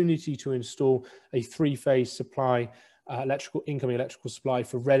opportunity to install a three-phase supply incoming electrical supply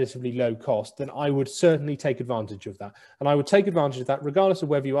for relatively low cost, then I would certainly take advantage of that. And I would take advantage of that regardless of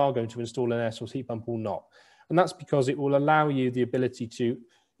whether you are going to install an air source heat pump or not. And that's because it will allow you the ability to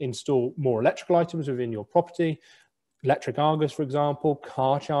install more electrical items within your property, electric argos, for example,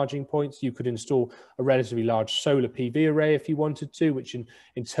 car charging points. You could install a relatively large solar PV array if you wanted to, which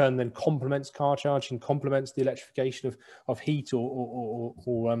in turn then complements car charging, complements the electrification of heat or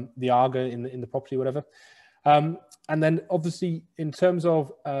the argo in the property, whatever. And then obviously in terms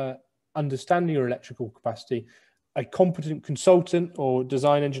of understanding your electrical capacity, a competent consultant or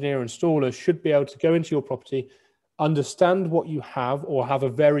design engineer or installer should be able to go into your property, understand what you have, or have a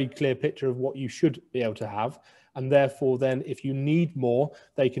very clear picture of what you should be able to have. And therefore then if you need more,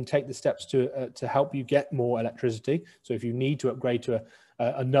 they can take the steps to help you get more electricity. So if you need to upgrade to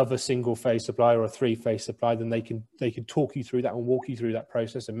another single phase supply or a 3-phase supply, then they can talk you through that and walk you through that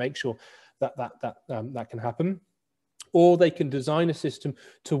process and make sure that can happen. Or they can design a system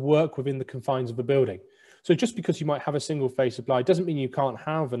to work within the confines of the building. So just because you might have a single phase supply doesn't mean you can't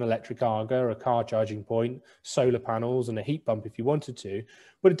have an electric argo, a car charging point, solar panels and a heat pump if you wanted to,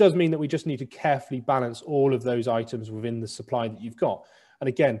 but it does mean that we just need to carefully balance all of those items within the supply that you've got. And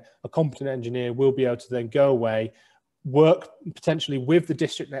again, a competent engineer will be able to then go away, work potentially with the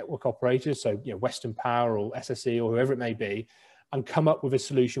district network operators, so Western Power or SSE or whoever it may be, and come up with a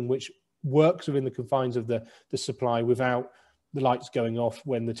solution which works within the confines of the supply without the lights going off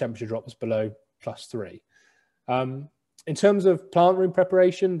when the temperature drops below +3. In terms of plant room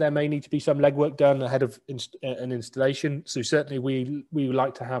preparation, there may need to be some legwork done ahead of an installation. So certainly we would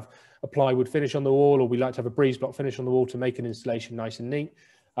like to have a plywood finish on the wall, or we like to have a breeze block finish on the wall to make an installation nice and neat.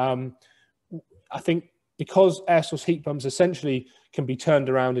 I think because air source heat pumps essentially can be turned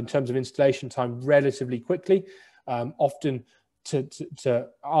around in terms of installation time relatively quickly, often to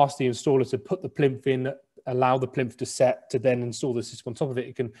ask the installer to put the plinth in, allow the plinth to set, to then install the system on top of it,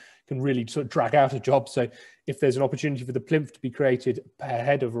 it can really sort of drag out a job. So if there's an opportunity for the plinth to be created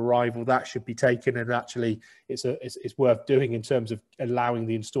ahead of arrival, that should be taken, and actually it's worth doing in terms of allowing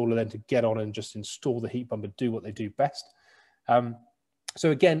the installer then to get on and just install the heat pump and do what they do best. So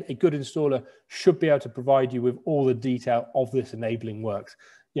again, a good installer should be able to provide you with all the detail of this enabling works.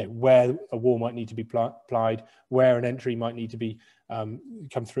 Where a wall might need to be applied, where an entry might need to be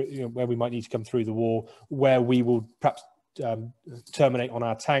come through, where we might need to come through the wall, where we will perhaps terminate on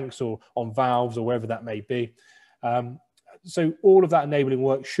our tanks or on valves or wherever that may be. So all of that enabling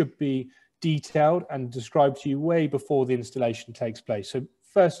work should be detailed and described to you way before the installation takes place. So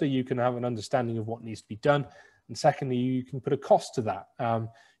firstly, you can have an understanding of what needs to be done, and secondly, you can put a cost to that.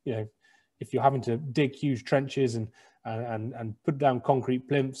 If you're having to dig huge trenches and put down concrete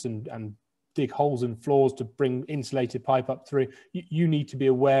plinths and dig holes in floors to bring insulated pipe up through, you need to be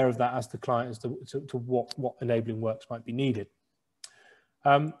aware of that as the client as to what enabling works might be needed.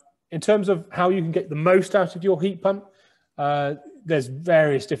 In terms of how you can get the most out of your heat pump, there's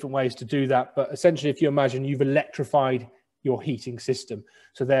various different ways to do that, but essentially if you imagine you've electrified your heating system,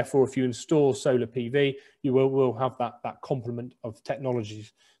 so therefore if you install solar PV, you will have that complement of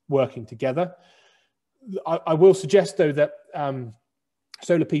technologies working together. I will suggest, though, that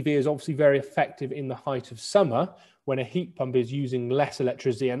solar PV is obviously very effective in the height of summer when a heat pump is using less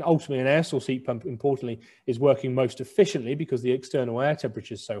electricity, and ultimately an air source heat pump, importantly, is working most efficiently because the external air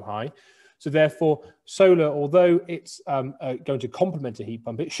temperature is so high. So therefore, solar, although it's going to complement a heat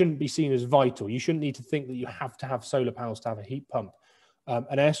pump, it shouldn't be seen as vital. You shouldn't need to think that you have to have solar panels to have a heat pump.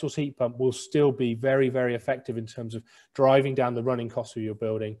 An air source heat pump will still be very, very effective in terms of driving down the running costs of your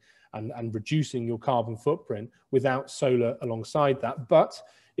building and reducing your carbon footprint without solar alongside that. But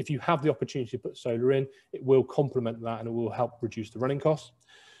if you have the opportunity to put solar in, it will complement that and it will help reduce the running costs.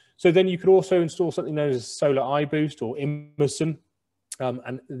 So then you could also install something known as solar iBoost or Emerson.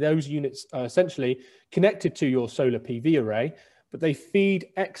 And those units are essentially connected to your solar PV array, but they feed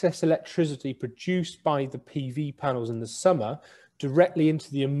excess electricity produced by the PV panels in the summer directly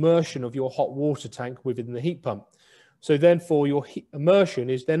into the immersion of your hot water tank within the heat pump. So then for your immersion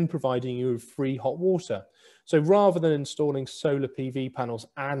is then providing you with free hot water. So rather than installing solar PV panels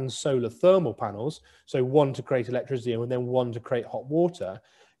and solar thermal panels, so one to create electricity and then one to create hot water,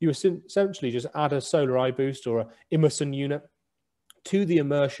 you essentially just add a solar iBoost or an Emerson unit to the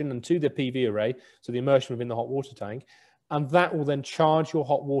immersion and to the PV array, so the immersion within the hot water tank, and that will then charge your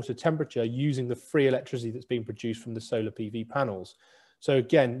hot water temperature using the free electricity that's being produced from the solar PV panels. So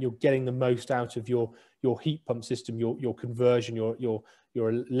again, you're getting the most out of your heat pump system, your conversion, your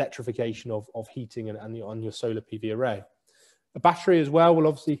electrification of heating and on your solar PV array. A battery as well will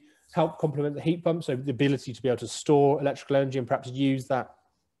obviously help complement the heat pump, so the ability to be able to store electrical energy and perhaps use that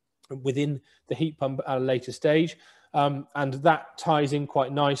within the heat pump at a later stage. And that ties in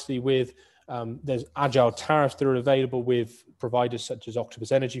quite nicely with there's agile tariffs that are available with providers such as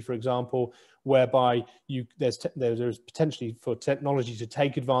Octopus Energy, for example, whereby there's potentially for technology to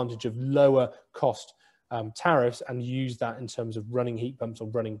take advantage of lower cost tariffs and use that in terms of running heat pumps or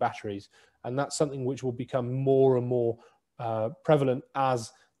running batteries. And that's something which will become more and more prevalent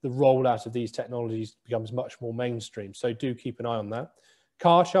as the rollout of these technologies becomes much more mainstream. So do keep an eye on that.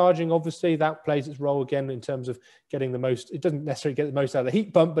 Car charging, obviously, that plays its role again in terms of getting the most. It doesn't necessarily get the most out of the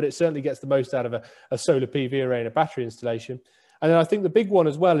heat pump, but it certainly gets the most out of a solar PV array and a battery installation. And then I think the big one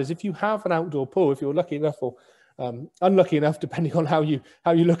as well is if you have an outdoor pool, if you're lucky enough or unlucky enough, depending on how you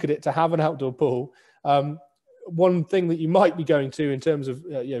look at it, to have an outdoor pool, one thing that you might be going to in terms of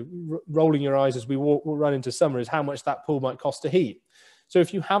rolling your eyes as we run into summer is how much that pool might cost to heat. So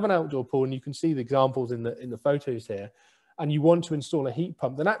if you have an outdoor pool, and you can see the examples in the photos here, and you want to install a heat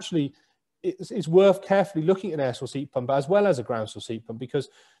pump, then actually it's worth carefully looking at an air source heat pump as well as a ground source heat pump, because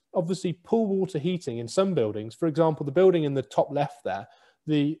obviously pool water heating in some buildings, for example, the building in the top left there,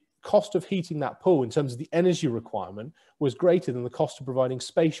 the cost of heating that pool in terms of the energy requirement was greater than the cost of providing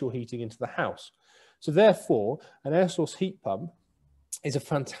spatial heating into the house. So therefore, an air source heat pump is a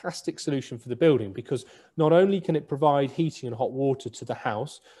fantastic solution for the building, because not only can it provide heating and hot water to the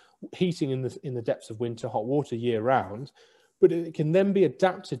house, heating in the depths of winter, hot water year round, but it can then be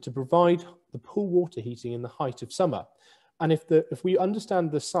adapted to provide the pool water heating in the height of summer. And if we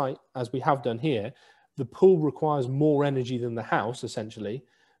understand the site, as we have done here, the pool requires more energy than the house, essentially.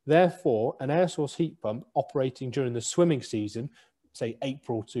 Therefore, an air source heat pump operating during the swimming season, say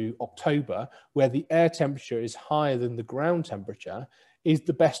April to October, where the air temperature is higher than the ground temperature, is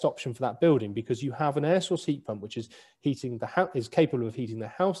the best option for that building, because you have an air source heat pump which is heating the house, is capable of heating the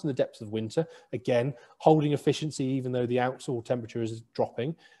house in the depths of winter, again holding efficiency even though the outdoor temperature is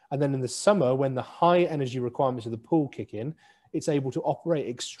dropping. And then in the summer, when the high energy requirements of the pool kick in, it's able to operate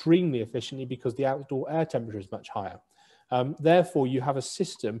extremely efficiently because the outdoor air temperature is much higher. Therefore, you have a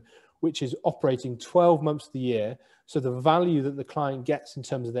system which is operating 12 months of the year, so the value that the client gets in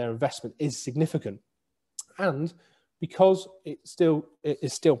terms of their investment is significant. And because it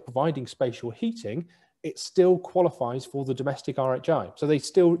is still providing spatial heating, it still qualifies for the domestic RHI. So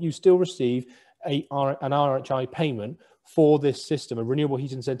you still receive an RHI payment for this system, a renewable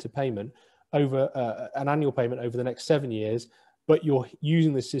heat incentive payment over an annual payment over the next 7 years. But you're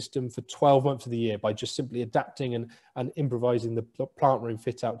using the system for 12 months of the year by just simply adapting and improvising the plant room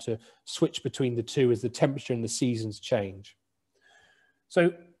fit out to switch between the two as the temperature and the seasons change.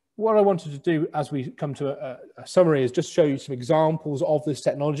 So what I wanted to do as we come to a summary is just show you some examples of this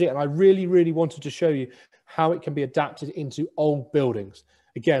technology. And I really, really wanted to show you how it can be adapted into old buildings.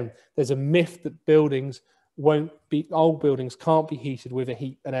 Again, there's a myth that old buildings can't be heated with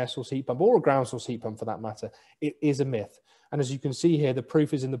an air source heat pump or a ground source heat pump for that matter. It is a myth. And as you can see here, the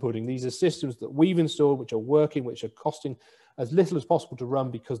proof is in the pudding. These are systems that we've installed, which are working, which are costing as little as possible to run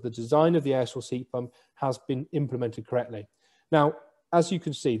because the design of the air source heat pump has been implemented correctly. Now, as you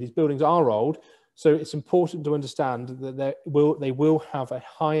can see, these buildings are old, so it's important to understand that they will have a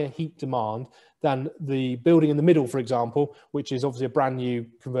higher heat demand than the building in the middle, for example, which is obviously a brand new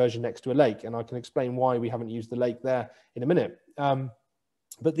conversion next to a lake. And I can explain why we haven't used the lake there in a minute.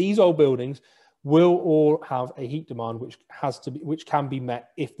 But these old buildings will all have a heat demand which can be met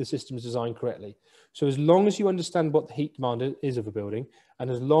if the system is designed correctly. So as long as you understand what the heat demand is of a building, and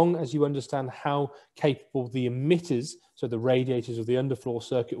as long as you understand how capable the emitters, so the radiators of the underfloor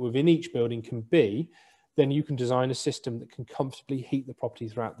circuit within each building can be, then you can design a system that can comfortably heat the property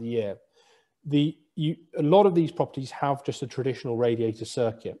throughout the year. A lot of these properties have just a traditional radiator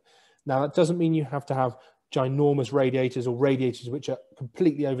circuit. Now, that doesn't mean you have to have ginormous radiators or radiators which are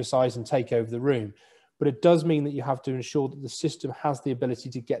completely oversized and take over the room. But it does mean that you have to ensure that the system has the ability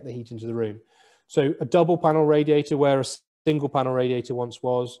to get the heat into the room. So a double panel radiator where a single panel radiator once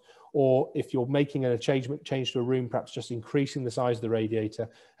was, or if you're making a change to a room, perhaps just increasing the size of the radiator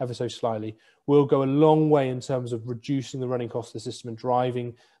ever so slightly, will go a long way in terms of reducing the running cost of the system and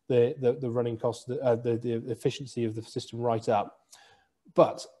driving the running cost, the efficiency of the system right up.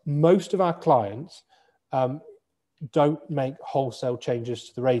 But most of our clients don't make wholesale changes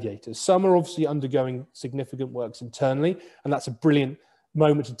to the radiators. Some are obviously undergoing significant works internally, and that's a brilliant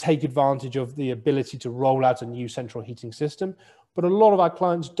moment to take advantage of the ability to roll out a new central heating system. But a lot of our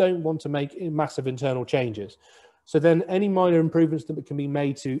clients don't want to make massive internal changes. So then any minor improvements that can be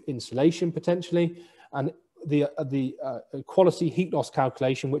made to insulation potentially, and the quality heat loss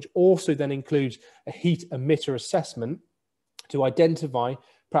calculation, which also then includes a heat emitter assessment to identify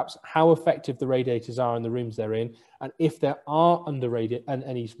perhaps how effective the radiators are in the rooms they're in, and if there are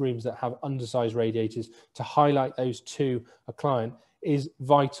any rooms that have undersized radiators, to highlight those to a client is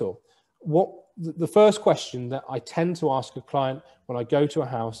vital. The first question that I tend to ask a client when I go to a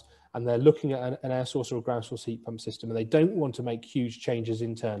house and they're looking at an air source or a ground source heat pump system and they don't want to make huge changes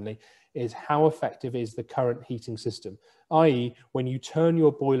internally is how effective is the current heating system? i.e., when you turn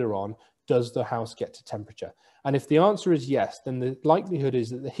your boiler on, does the house get to temperature? And if the answer is yes, then the likelihood is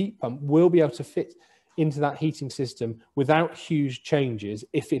that the heat pump will be able to fit into that heating system without huge changes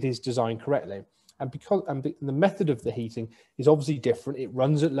if it is designed correctly. And the method of the heating is obviously different. It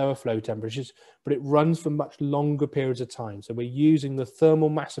runs at lower flow temperatures, but it runs for much longer periods of time. So we're using the thermal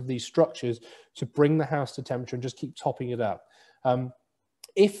mass of these structures to bring the house to temperature and just keep topping it up.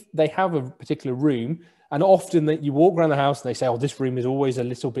 If they have a particular room, and often that you walk around the house and they say, oh, this room is always a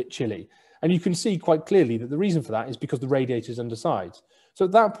little bit chilly. And you can see quite clearly that the reason for that is because the radiator is undersized. So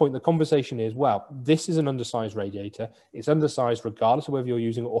at that point, the conversation is, well, this is an undersized radiator. It's undersized regardless of whether you're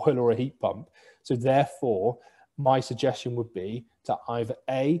using oil or a heat pump. So therefore, my suggestion would be to either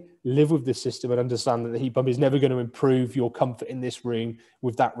A, live with this system and understand that the heat pump is never going to improve your comfort in this room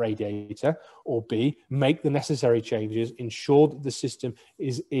with that radiator, or B, make the necessary changes, ensure that the system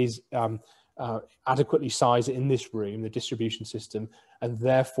is adequately sized in this room, the distribution system, and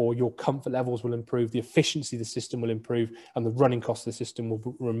therefore your comfort levels will improve, the efficiency of the system will improve, and the running cost of the system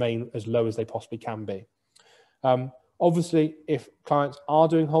will remain as low as they possibly can be. Obviously, if clients are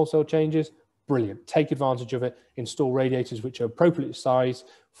doing wholesale changes, brilliant. Take advantage of it. Install radiators which are appropriately sized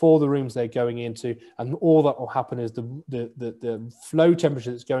for the rooms they're going into, and all that will happen is the flow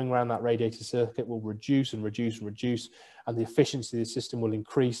temperature that's going around that radiator circuit will reduce and reduce and reduce, and the efficiency of the system will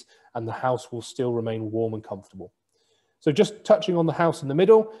increase, and the house will still remain warm and comfortable. So just touching on the house in the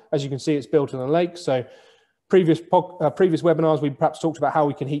middle, as you can see, it's built on a lake. So previous webinars, we perhaps talked about how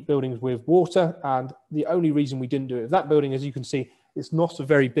we can heat buildings with water, and the only reason we didn't do it with that building, as you can see, it's not a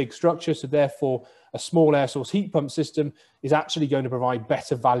very big structure, so therefore a small air source heat pump system is actually going to provide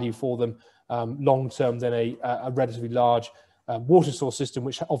better value for them long term than a relatively large water source system,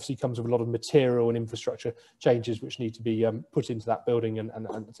 which obviously comes with a lot of material and infrastructure changes which need to be put into that building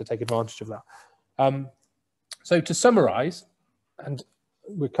and to take advantage of that. So to summarize, and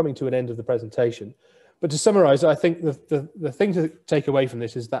we're coming to an end of the presentation, but to summarize, I think the thing to take away from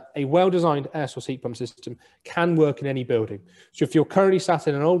this is that a well-designed air source heat pump system can work in any building. So if you're currently sat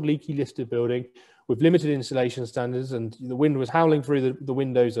in an old leaky listed building with limited insulation standards and the wind was howling through the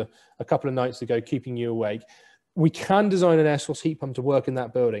windows a couple of nights ago, keeping you awake, we can design an air source heat pump to work in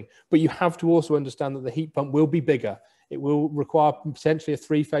that building. But you have to also understand that the heat pump will be bigger. It will require potentially a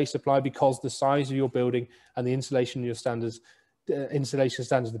three-phase supply because the size of your building and the insulation standards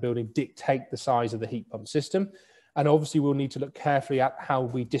of the building dictate the size of the heat pump system. And obviously we'll need to look carefully at how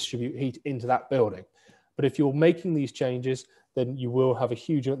we distribute heat into that building. But if you're making these changes, then there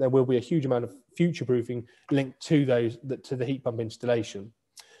will be a huge amount of future-proofing linked to the heat pump installation.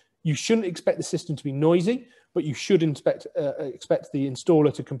 You shouldn't expect the system to be noisy, but you should expect the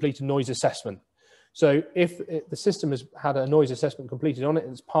installer to complete a noise assessment. So if the system has had a noise assessment completed on it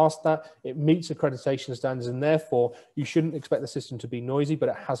and it's passed that, it meets accreditation standards, and therefore you shouldn't expect the system to be noisy, but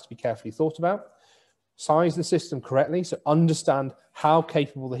it has to be carefully thought about. Size the system correctly, so understand how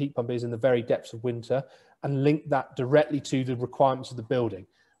capable the heat pump is in the very depths of winter, and link that directly to the requirements of the building.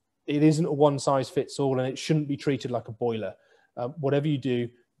 It isn't a one-size-fits-all, and it shouldn't be treated like a boiler. Whatever you do,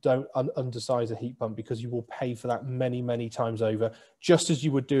 don't undersize a heat pump, because you will pay for that many, many times over, just as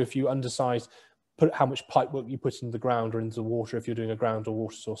you would do if you undersized how much pipe work you put into the ground or into the water if you're doing a ground or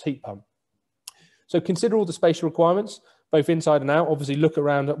water source heat pump. So consider all the spatial requirements, both inside and out. Obviously look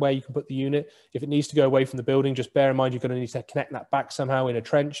around at where you can put the unit. If it needs to go away from the building, just bear in mind you're going to need to connect that back somehow in a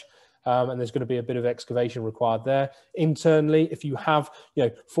trench. And there's going to be a bit of excavation required there. Internally, if you have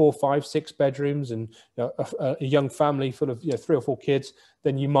 4, 5, 6 bedrooms and a young family full of 3 or 4 kids,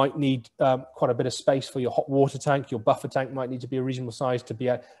 then you might need quite a bit of space for your hot water tank. Your buffer tank might need to be a reasonable size to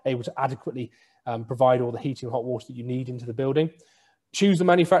be able to adequately provide all the heating and hot water that you need into the building. Choose the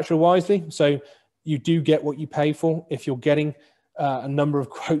manufacturer wisely, so you do get what you pay for. If you're getting a number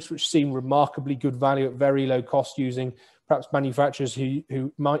of quotes which seem remarkably good value at very low cost, using perhaps manufacturers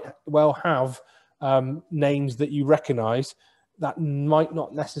who might well have names that you recognize, that might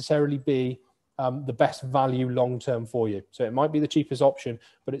not necessarily be the best value long-term for you. So it might be the cheapest option,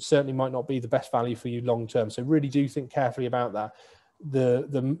 but it certainly might not be the best value for you long-term. So really do think carefully about that.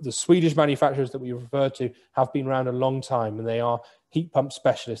 The Swedish manufacturers that we refer to have been around a long time, and they are heat pump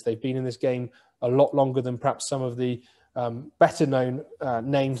specialists. They've been in this game a lot longer than perhaps some of the better known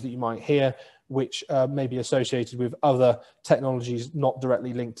names that you might hear. which may be associated with other technologies not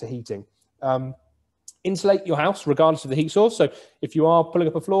directly linked to heating. Insulate your house regardless of the heat source. So if you are pulling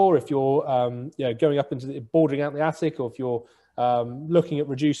up a floor, if you're going up into bordering out the attic, or if you're looking at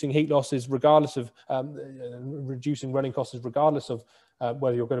reducing heat losses regardless of reducing running costs regardless of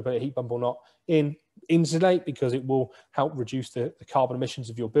whether you're going to put a heat pump or not, insulate, because it will help reduce the carbon emissions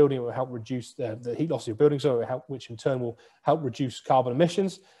of your building. It will help reduce the heat loss of your building, so it will help, which in turn will help reduce carbon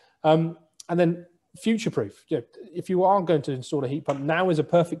emissions. And then future-proof. If you are going to install a heat pump, now is a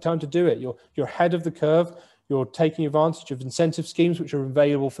perfect time to do it. You're ahead of the curve. You're taking advantage of incentive schemes which are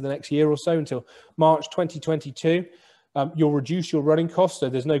available for the next year or so until March 2022. You'll reduce your running costs, so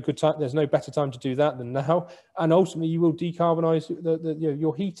there's no better time to do that than now. And ultimately, you will decarbonize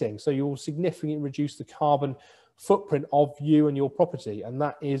your heating, so you will significantly reduce the carbon footprint of you and your property. And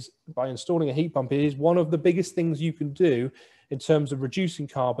that is by installing a heat pump. It is one of the biggest things you can do in terms of reducing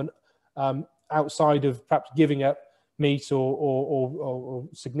carbon, outside of perhaps giving up meat or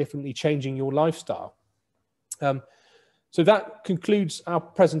significantly changing your lifestyle. So that concludes our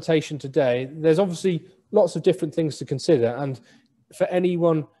presentation today. There's obviously lots of different things to consider, and for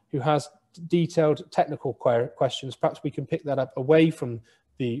anyone who has detailed technical questions, perhaps we can pick that up away from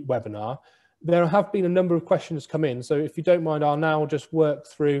the webinar. There have been a number of questions come in, so if you don't mind, I'll now just work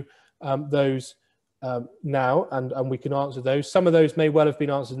through those now, and we can answer those. Some of those may well have been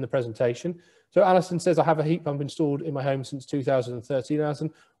answered in the presentation. So Alison says, I have a heat pump installed in my home since 2013,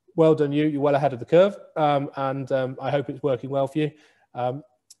 Alison. Well done you, you're well ahead of the curve, and I hope it's working well for you.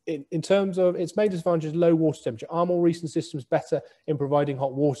 In terms of its main disadvantage, low water temperature. Are more recent systems better in providing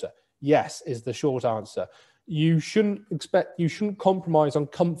hot water? Yes, is the short answer. You shouldn't compromise on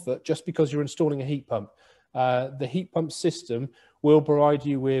comfort just because you're installing a heat pump. The heat pump system will provide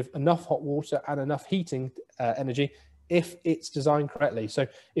you with enough hot water and enough heating energy if it's designed correctly. So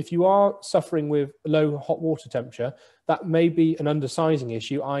if you are suffering with low hot water temperature, that may be an undersizing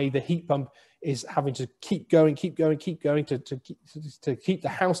issue, i.e. the heat pump is having to keep going to keep the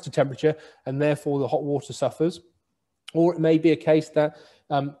house to temperature, and therefore the hot water suffers. Or it may be a case that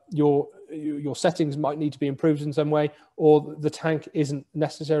your settings might need to be improved in some way, or the tank isn't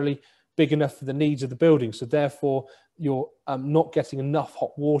necessarily big enough for the needs of the building, so therefore you're not getting enough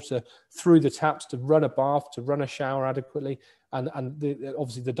hot water through the taps to run a bath, to run a shower adequately, and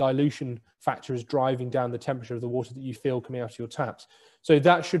obviously the dilution factor is driving down the temperature of the water that you feel coming out of your taps. So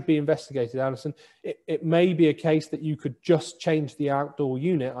that should be investigated, Alison. It may be a case that you could just change the outdoor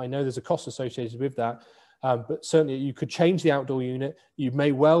unit. I know there's a cost associated with that, but certainly you could change the outdoor unit. You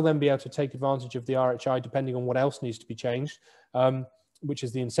may well then be able to take advantage of the RHI depending on what else needs to be changed, which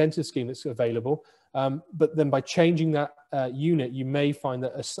is the incentive scheme that's available. But then by changing that unit, you may find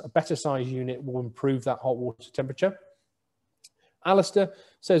that a better size unit will improve that hot water temperature. Alistair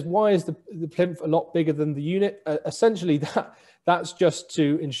says, why is the plinth a lot bigger than the unit? Essentially, that's just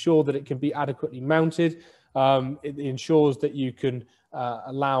to ensure that it can be adequately mounted. It ensures that you can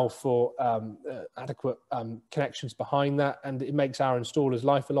allow for adequate connections behind that, and it makes our installer's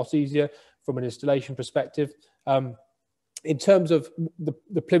life a lot easier from an installation perspective. In terms of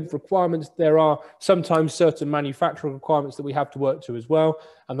the plinth requirements, there are sometimes certain manufacturing requirements that we have to work to as well,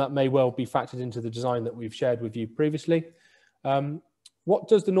 and that may well be factored into the design that we've shared with you previously. What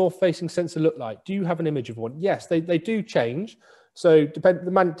does the north-facing sensor look like? Do you have an image of one? Yes, they do change. So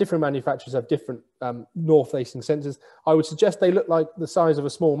different manufacturers have different north-facing sensors. I would suggest they look like the size of a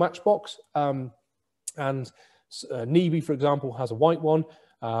small matchbox. And Nibi, for example, has a white one.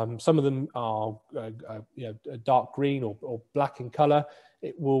 Some of them are dark green or black in color.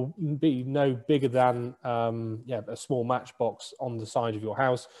 It will be no bigger than a small matchbox on the side of your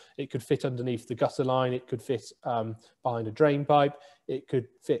house. It could fit underneath the gutter line. It could fit behind a drain pipe. It could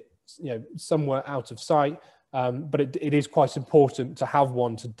fit somewhere out of sight. But it is quite important to have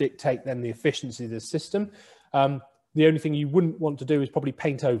one to dictate then the efficiency of the system. The only thing you wouldn't want to do is probably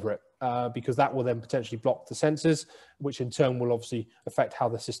paint over it, because that will then potentially block the sensors, which in turn will obviously affect how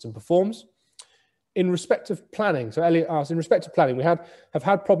the system performs. In respect of planning, so Elliot asked, in respect of planning, we have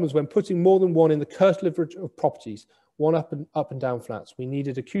had problems when putting more than one in the curtilage of properties, one up and down flats. We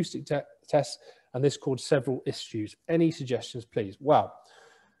needed acoustic tests, and this caused several issues. Any suggestions, please? Well,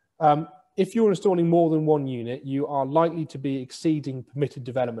 if you're installing more than one unit, you are likely to be exceeding permitted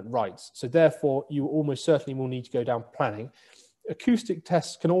development rights. So therefore, you almost certainly will need to go down planning. Acoustic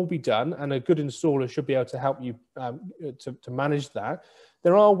tests can all be done, and a good installer should be able to help you to manage that.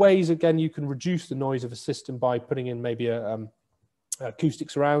 There are ways, again, you can reduce the noise of a system by putting in maybe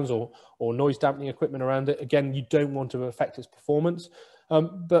acoustic surrounds or noise dampening equipment around it. Again, you don't want to affect its performance.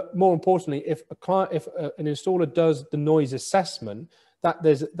 But more importantly, if an installer does the noise assessment,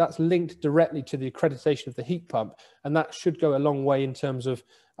 that's linked directly to the accreditation of the heat pump, and that should go a long way in terms of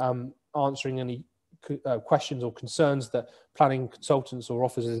answering any questions or concerns that planning consultants or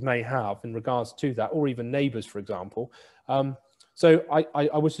officers may have in regards to that, or even neighbours, for example. So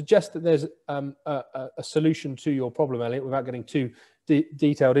I would suggest that there's a solution to your problem, Elliot, without getting too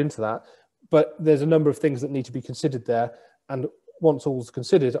detailed into that. But there's a number of things that need to be considered there. And once all's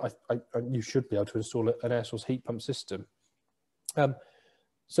considered, you should be able to install an air source heat pump system.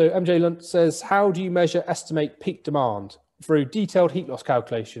 So MJ Lunt says, how do you measure, estimate peak demand? Through detailed heat loss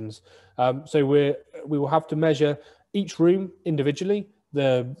calculations. So we will have to measure each room individually,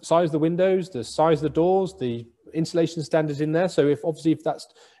 the size of the windows, the size of the doors, the insulation standards in there. So if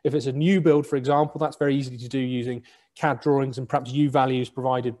it's a new build, for example, that's very easy to do using CAD drawings and perhaps U values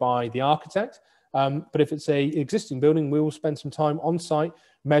provided by the architect. But if it's an existing building, we will spend some time on site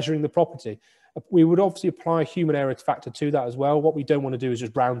measuring the property. We would obviously apply a human error factor to that as well. What we don't want to do is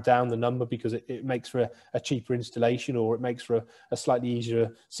just round down the number because it makes for a cheaper installation, or it makes for a slightly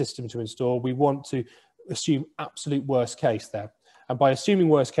easier system to install. We want to assume absolute worst case there. And by assuming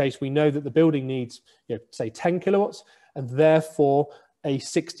worst case, we know that the building needs, say 10 kilowatts, and therefore a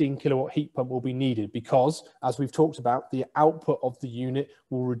 16 kilowatt heat pump will be needed because, as we've talked about, the output of the unit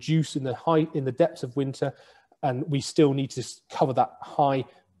will reduce in the depths of winter, and we still need to cover that high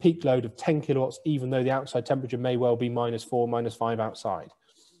peak load of 10 kilowatts, even though the outside temperature may well be -4, -5 outside.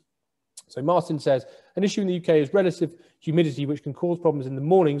 So Martin says, an issue in the UK is relative humidity, which can cause problems in the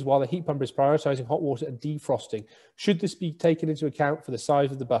mornings while the heat pump is prioritising hot water and defrosting. Should this be taken into account for the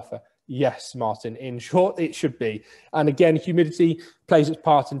size of the buffer? Yes, Martin, in short, it should be. And again, humidity plays its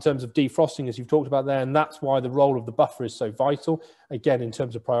part in terms of defrosting, as you've talked about there, and that's why the role of the buffer is so vital. Again, in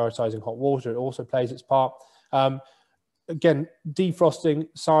terms of prioritising hot water, it also plays its part. Again, defrosting,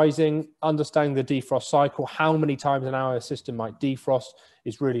 sizing, understanding the defrost cycle, how many times an hour a system might defrost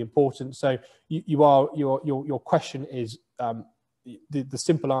is really important. So your question is, the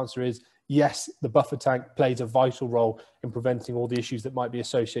simple answer is yes, the buffer tank plays a vital role in preventing all the issues that might be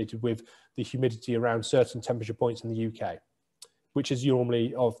associated with the humidity around certain temperature points in the UK, which is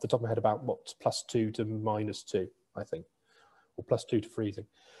normally, off the top of my head, about what, +2 to -2, I think, or +2 to freezing.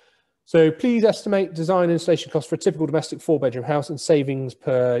 So please estimate design and installation costs for a typical domestic 4-bedroom house and savings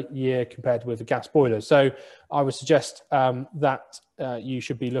per year compared with a gas boiler. So I would suggest that you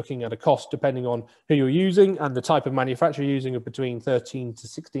should be looking at a cost, depending on who you're using and the type of manufacturer you're using, of between £13,000 to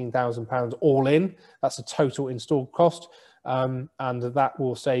 £16,000 all in. That's a total installed cost, and that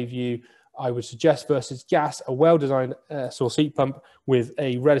will save you, I would suggest, versus gas, a well-designed source heat pump with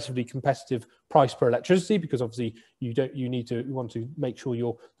a relatively competitive price per electricity, because obviously you want to make sure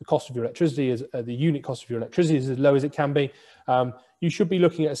the cost of your electricity is the unit cost of your electricity is as low as it can be. You should be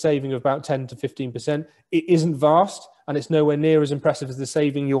looking at a saving of about 10 to 15%. It isn't vast, and it's nowhere near as impressive as the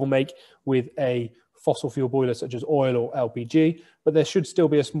saving you'll make with a fossil fuel boiler such as oil or LPG, but there should still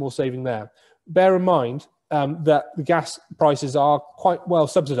be a small saving there. Bear in mind that the gas prices are quite well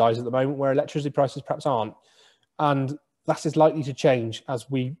subsidised at the moment, where electricity prices perhaps aren't, and that is likely to change as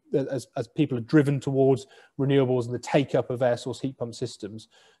people are driven towards renewables and the take-up of air source heat pump systems.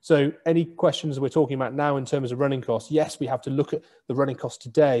 So any questions we're talking about now in terms of running costs, yes, we have to look at the running costs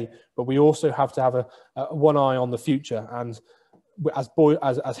today, but we also have to have one eye on the future. And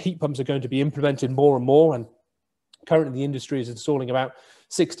as heat pumps are going to be implemented more and more, and currently the industry is installing about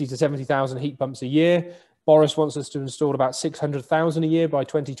 60 to 70,000 heat pumps a year. Boris wants us to install about 600,000 a year by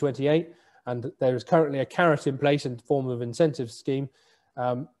 2028. And there is currently a carrot in place in the form of incentive scheme.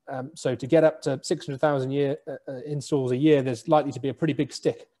 So to get up to 600,000 installs a year, there's likely to be a pretty big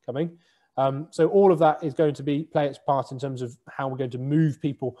stick coming. So all of that is going to play its part in terms of how we're going to move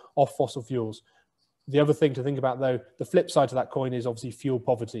people off fossil fuels. The other thing to think about, though, the flip side to that coin is obviously fuel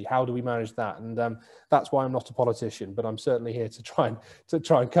poverty. How do we manage that? And that's why I'm not a politician, but I'm certainly here to try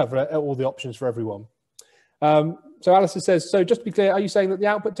and cover all the options for everyone. So Alistair says, so just to be clear, are you saying that the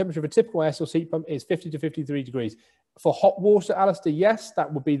output temperature of a typical air source heat pump is 50 to 53 degrees? For hot water, Alistair, yes,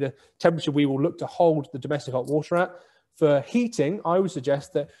 that would be the temperature we will look to hold the domestic hot water at. For heating, I would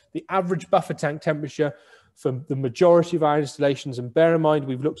suggest that the average buffer tank temperature for the majority of our installations, and bear in mind,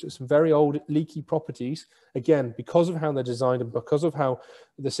 we've looked at some very old leaky properties, again, because of how they're designed and because of how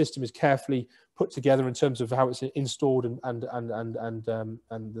the system is carefully put together in terms of how it's installed and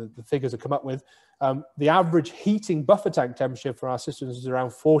the figures have come up with. The average heating buffer tank temperature for our systems is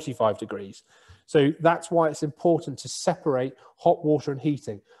around 45 degrees. So that's why it's important to separate hot water and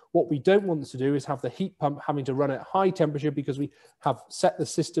heating. What we don't want to do is have the heat pump having to run at high temperature because we have set the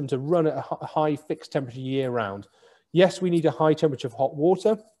system to run at a high fixed temperature year round. Yes, we need a high temperature of hot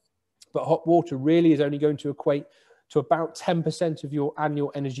water, but hot water really is only going to equate to about 10% of your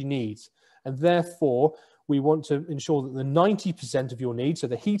annual energy needs. And therefore, we want to ensure that the 90% of your needs, so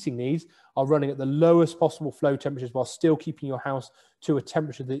the heating needs, are running at the lowest possible flow temperatures while still keeping your house to a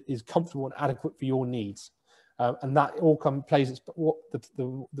temperature that is comfortable and adequate for your needs. And that all plays its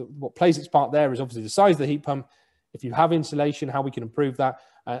what plays its part there is obviously the size of the heat pump. If you have insulation, how we can improve that,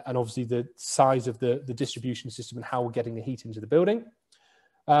 and obviously the size of the distribution system and how we're getting the heat into the building.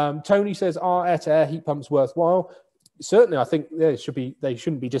 Tony says, are air-to-air heat pumps worthwhile? Certainly, I think they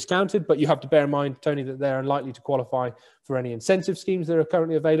shouldn't be discounted, but you have to bear in mind, Tony, that they're unlikely to qualify for any incentive schemes that are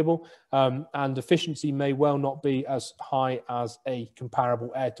currently available, and efficiency may well not be as high as a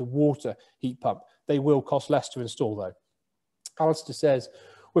comparable air-to-water heat pump. They will cost less to install, though. Alistair says,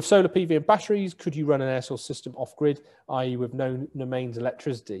 with solar PV and batteries, could you run an air source system off-grid, i.e. with no mains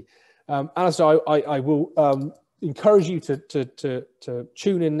electricity? Alistair, I will encourage you to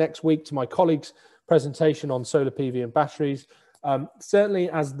tune in next week to my colleague's presentation on solar PV and batteries. Certainly,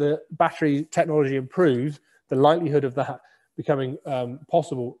 as the battery technology improves, the likelihood of that becoming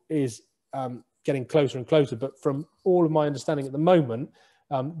possible is getting closer and closer. But from all of my understanding at the moment,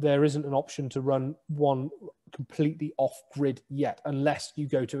 there isn't an option to run one completely off-grid yet, unless you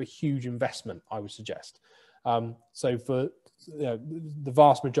go to a huge investment, I would suggest. So for the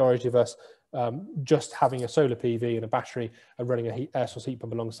vast majority of us, just having a solar PV and a battery and running a air source heat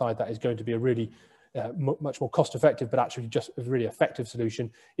pump alongside that is going to be a really much more cost-effective, but actually just a really effective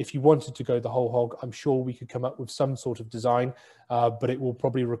solution. If you wanted to go the whole hog, I'm sure we could come up with some sort of design, but it will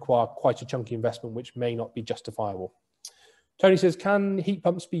probably require quite a chunky investment, which may not be justifiable. Tony says, can heat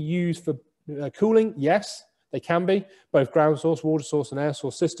pumps be used for cooling? Yes, they can be, both ground source, water source, and air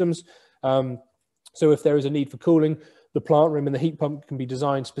source systems. So if there is a need for cooling, the plant room and the heat pump can be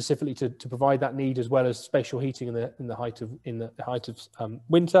designed specifically to provide that need, as well as spatial heating in the height of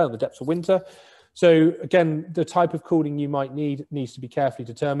winter, the depths of winter. So again, the type of cooling you might need needs to be carefully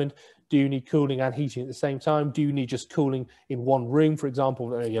determined. Do you need cooling and heating at the same time? Do you need just cooling in one room, for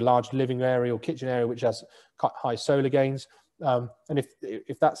example, your large living area or kitchen area, which has high solar gains? And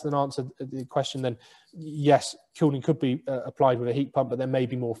if that's an answer to the question, then yes, cooling could be applied with a heat pump, but there may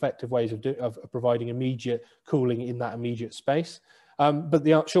be more effective ways of providing immediate cooling in that immediate space. But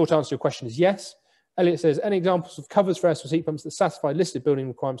the short answer to your question is yes. Elliot says, any examples of covers for air source heat pumps that satisfy listed building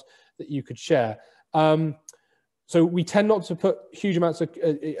requirements that you could share? So we tend not to put huge amounts of,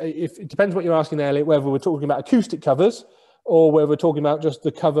 if it depends what you're asking there, Elliot, whether we're talking about acoustic covers or whether we're talking about just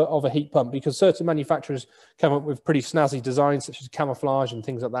the cover of a heat pump, because certain manufacturers come up with pretty snazzy designs, such as camouflage and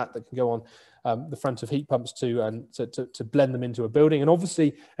things like that, that can go on the front of heat pumps to blend them into a building. And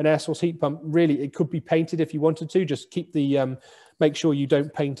obviously an air source heat pump, really, it could be painted if you wanted to. Just keep the, make sure you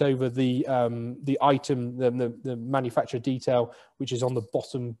don't paint over the item, the manufacturer detail, which is on the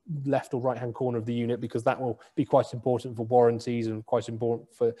bottom left or right-hand corner of the unit, because that will be quite important for warranties and quite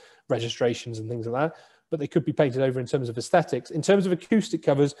important for registrations and things like that. But they could be painted over in terms of aesthetics. In terms of acoustic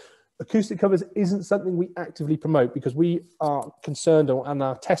covers isn't something we actively promote, because we are concerned, and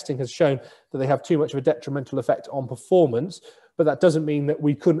our testing has shown that they have too much of a detrimental effect on performance. But that doesn't mean that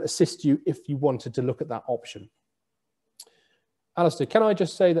we couldn't assist you if you wanted to look at that option. Alistair, can I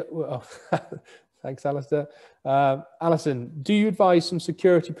just say that, well, thanks, Alistair. Alison, do you advise some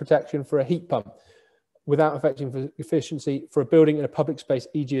security protection for a heat pump without affecting efficiency for a building in a public space,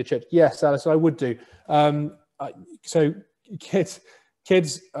 e.g. a church? Yes, Alistair, I would do. So kids,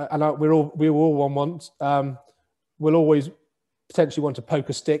 and we all want, will always potentially want to poke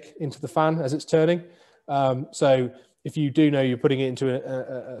a stick into the fan as it's turning. So if you do know you're putting it into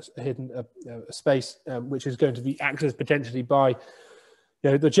a hidden space, which is going to be accessed potentially by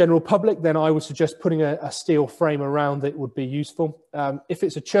the general public, then I would suggest putting a steel frame around it would be useful. If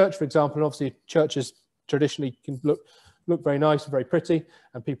it's a church, for example, and obviously churches traditionally can look very nice and very pretty,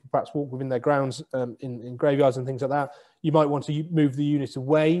 and people perhaps walk within their grounds in graveyards and things like that, you might want to move the unit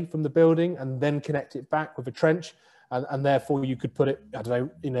away from the building and then connect it back with a trench, and therefore you could put it, I don't know,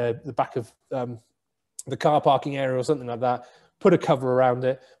 in the back of the car parking area or something like that, put a cover around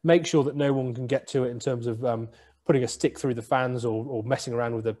it, make sure that no one can get to it in terms of putting a stick through the fans or messing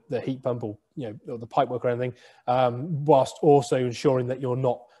around with the heat pump or the pipework or anything, whilst also ensuring that you're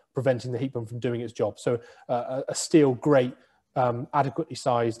not preventing the heat pump from doing its job. So a steel grate, adequately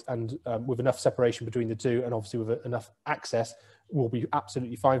sized and with enough separation between the two, and obviously with enough access, will be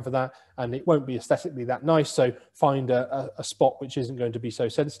absolutely fine for that. And it won't be aesthetically that nice, so find a spot which isn't going to be so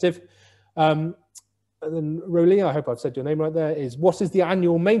sensitive. And then Roli, I hope I've said your name right there, is what is the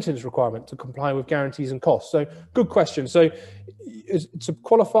annual maintenance requirement to comply with guarantees and costs? So good question. So to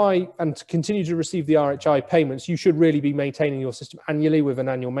qualify and to continue to receive the RHI payments, you should really be maintaining your system annually with an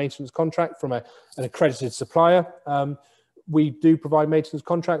annual maintenance contract from an accredited supplier. We do provide maintenance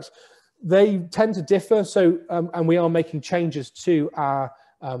contracts. They tend to differ. So, and we are making changes to our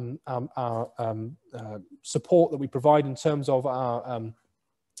support that we provide in terms of our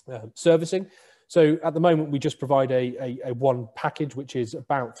servicing. So at the moment, we just provide a one package, which is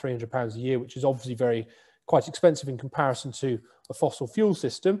about £300 a year, which is obviously quite expensive in comparison to a fossil fuel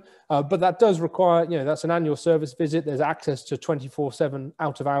system. But that does require, that's an annual service visit. There's access to 24/7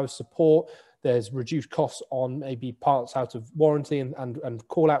 out of hours support. There's reduced costs on maybe parts out of warranty and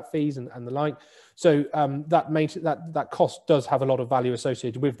call out fees and the like. So that cost does have a lot of value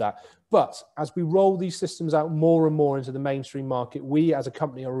associated with that. But as we roll these systems out more and more into the mainstream market, we as a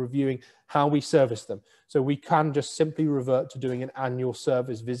company are reviewing how we service them. So we can just simply revert to doing an annual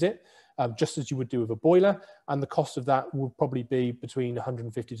service visit, just as you would do with a boiler. And the cost of that will probably be between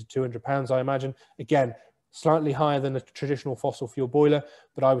 £150 to £200, I imagine. Again, slightly higher than a traditional fossil fuel boiler,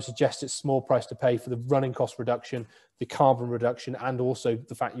 but I would suggest it's a small price to pay for the running cost reduction, the carbon reduction, and also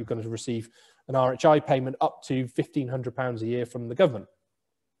the fact you're going to receive an RHI payment up to £1,500 a year from the government.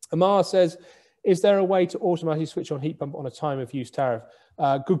 Amar says, is there a way to automatically switch on heat pump on a time of use tariff?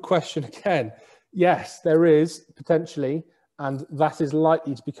 Good question again. Yes, there is potentially, and that is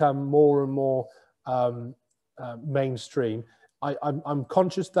likely to become more and more mainstream. I'm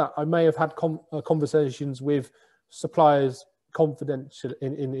conscious that I may have had conversations with suppliers confidential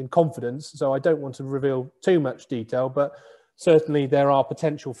in confidence, so I don't want to reveal too much detail, but certainly there are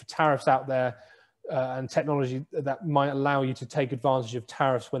potential for tariffs out there and technology that might allow you to take advantage of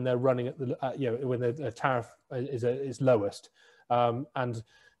tariffs when they're running at the when the tariff is lowest, and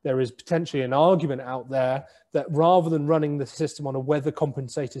there is potentially an argument out there that rather than running the system on a weather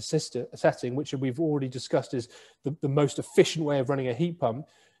compensated setting, which we've already discussed is the most efficient way of running a heat pump,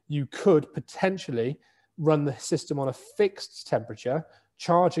 you could potentially run the system on a fixed temperature,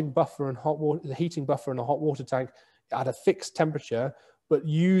 charging buffer and hot water, the heating buffer and a hot water tank at a fixed temperature, but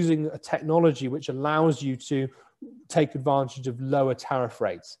using a technology which allows you to take advantage of lower tariff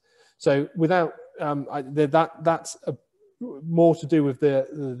rates. So without that's more to do with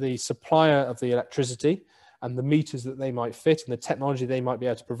the supplier of the electricity and the meters that they might fit and the technology they might be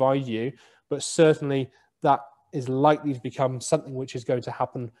able to provide you. But certainly that is likely to become something which is going to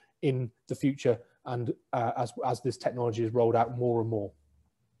happen in the future and as this technology is rolled out more and more.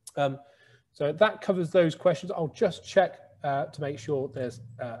 So that covers those questions. I'll just check to make sure there's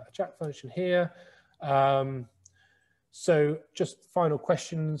a chat function here. So just final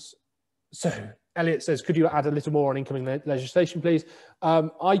questions. So Elliot says, could you add a little more on incoming legislation, please?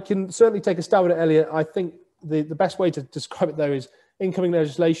 I can certainly take a stab at it, Elliot. I think the best way to describe it, though, is incoming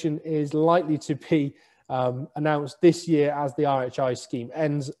legislation is likely to be announced this year as the RHI scheme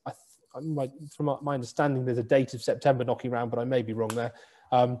ends. From my understanding, there's a date of September knocking around, but I may be wrong there.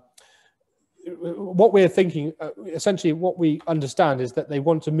 What we're thinking, essentially what we understand is that they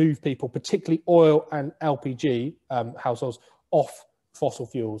want to move people, particularly oil and LPG households, off fossil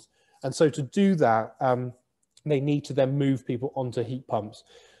fuels. And so to do that, they need to then move people onto heat pumps.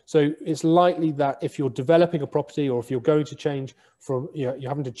 So it's likely that if you're developing a property or if you're going to change from, you're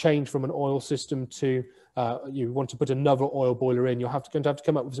having to change from an oil system to, you want to put another oil boiler in, you're going to have to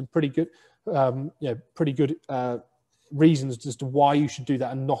come up with some pretty good, reasons as to why you should do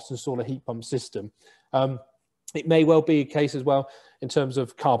that and not install a heat pump system. It may well be a case as well in terms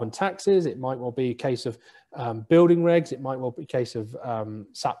of carbon taxes. It might well be a case of building regs. It might well be a case of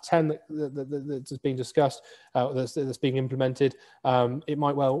SAP 10 that's being discussed, that's being implemented. It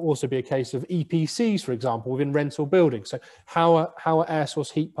might well also be a case of EPCs, for example, within rental buildings. So how are air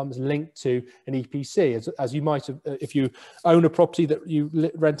source heat pumps linked to an EPC? As you might have, if you own a property that you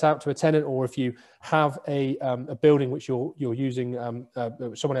rent out to a tenant, or if you have a building which you're using,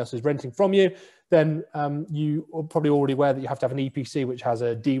 someone else is renting from you, then you are probably already aware that you have to have an EPC which has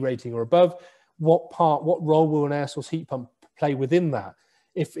a D rating or above. What role will an air source heat pump play within that?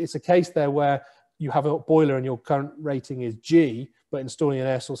 If it's a case there where you have a boiler and your current rating is G, but installing an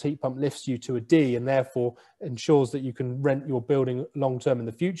air source heat pump lifts you to a D and therefore ensures that you can rent your building long term in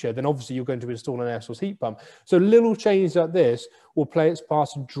the future, then obviously you're going to install an air source heat pump. So little change like this will play its part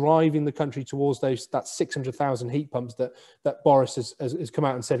in driving the country towards that 600,000 heat pumps that Boris has come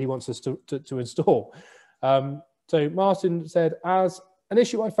out and said he wants us to install. So Martin said, as an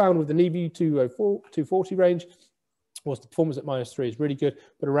issue I found with the NEVI 240 range whilst the performance at -3 is really good,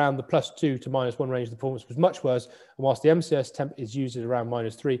 but around the +2 to -1 range, the performance was much worse. And whilst the MCS temp is used at around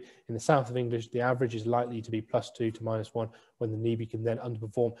 -3, in the south of England, the average is likely to be +2 to -1 when the NIBI can then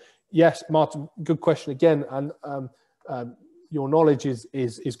underperform. Yes, Martin, good question again. And your knowledge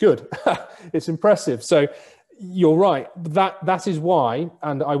is good. It's impressive. So you're right. That is why,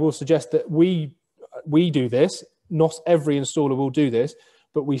 and I will suggest that we do this. Not every installer will do this,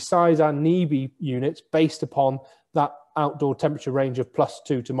 but we size our NIBI units based upon that outdoor temperature range of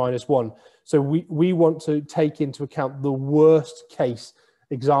 +2 to -1. So we want to take into account the worst case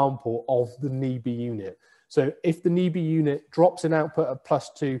example of the NIBI unit. So if the NIBI unit drops in output at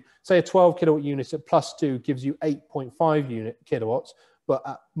 +2, say a 12 kilowatt unit at +2 gives you 8.5 kilowatts, but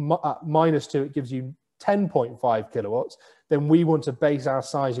at -2 it gives you 10.5 kilowatts, then we want to base our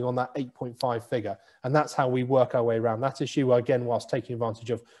sizing on that 8.5 figure. And that's how we work our way around that issue, again, whilst taking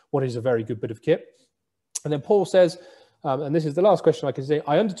advantage of what is a very good bit of kit. And then Paul says, and this is the last question I can say,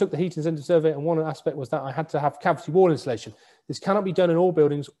 I undertook the heat incentive survey, and one aspect was that I had to have cavity wall insulation. This cannot be done in all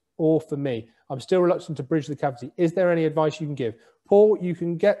buildings or for me. I'm still reluctant to bridge the cavity. Is there any advice you can give? Paul, you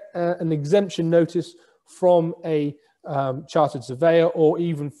can get an exemption notice from a chartered surveyor, or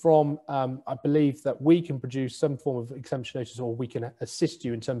even from, I believe that we can produce some form of exemption notice, or we can assist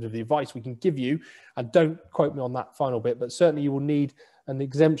you in terms of the advice we can give you. And don't quote me on that final bit, but certainly you will need an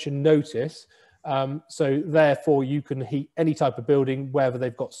exemption notice. So therefore you can heat any type of building, whether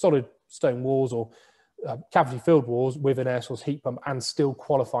they've got solid stone walls or cavity filled walls, with an air source heat pump, and still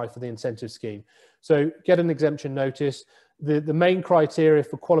qualify for the incentive scheme. So get an exemption notice. The main criteria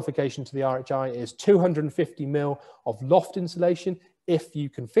for qualification to the RHI is 250 mil of loft insulation, if you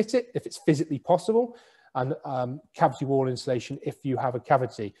can fit it, if it's physically possible, and cavity wall insulation if you have a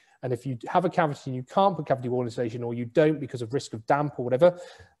cavity. And if you have a cavity and you can't put cavity wall insulation, or you don't because of risk of damp or whatever,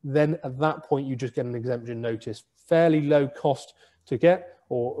 then at that point you just get an exemption notice. Fairly low cost to get,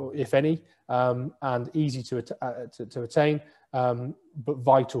 or if any, and easy to attain, but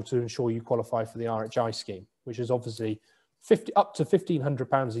vital to ensure you qualify for the RHI scheme, which is obviously up to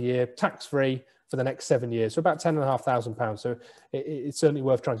 £1,500 a year, tax-free for the next 7 years, so about £10,500. So it's certainly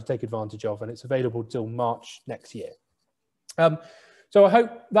worth trying to take advantage of, and it's available till March next year. So I hope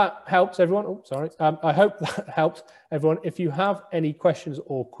that helps everyone. Oh, sorry. I hope that helps everyone. If you have any questions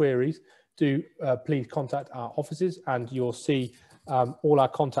or queries, do please contact our offices, and you'll see all our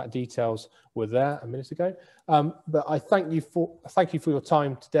contact details were there a minute ago. But I thank you for your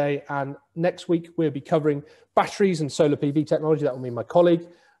time today. And next week we'll be covering batteries and solar PV technology. That will be my colleague.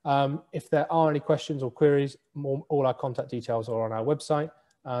 If there are any questions or queries, all our contact details are on our website.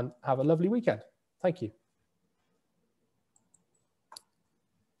 And have a lovely weekend. Thank you.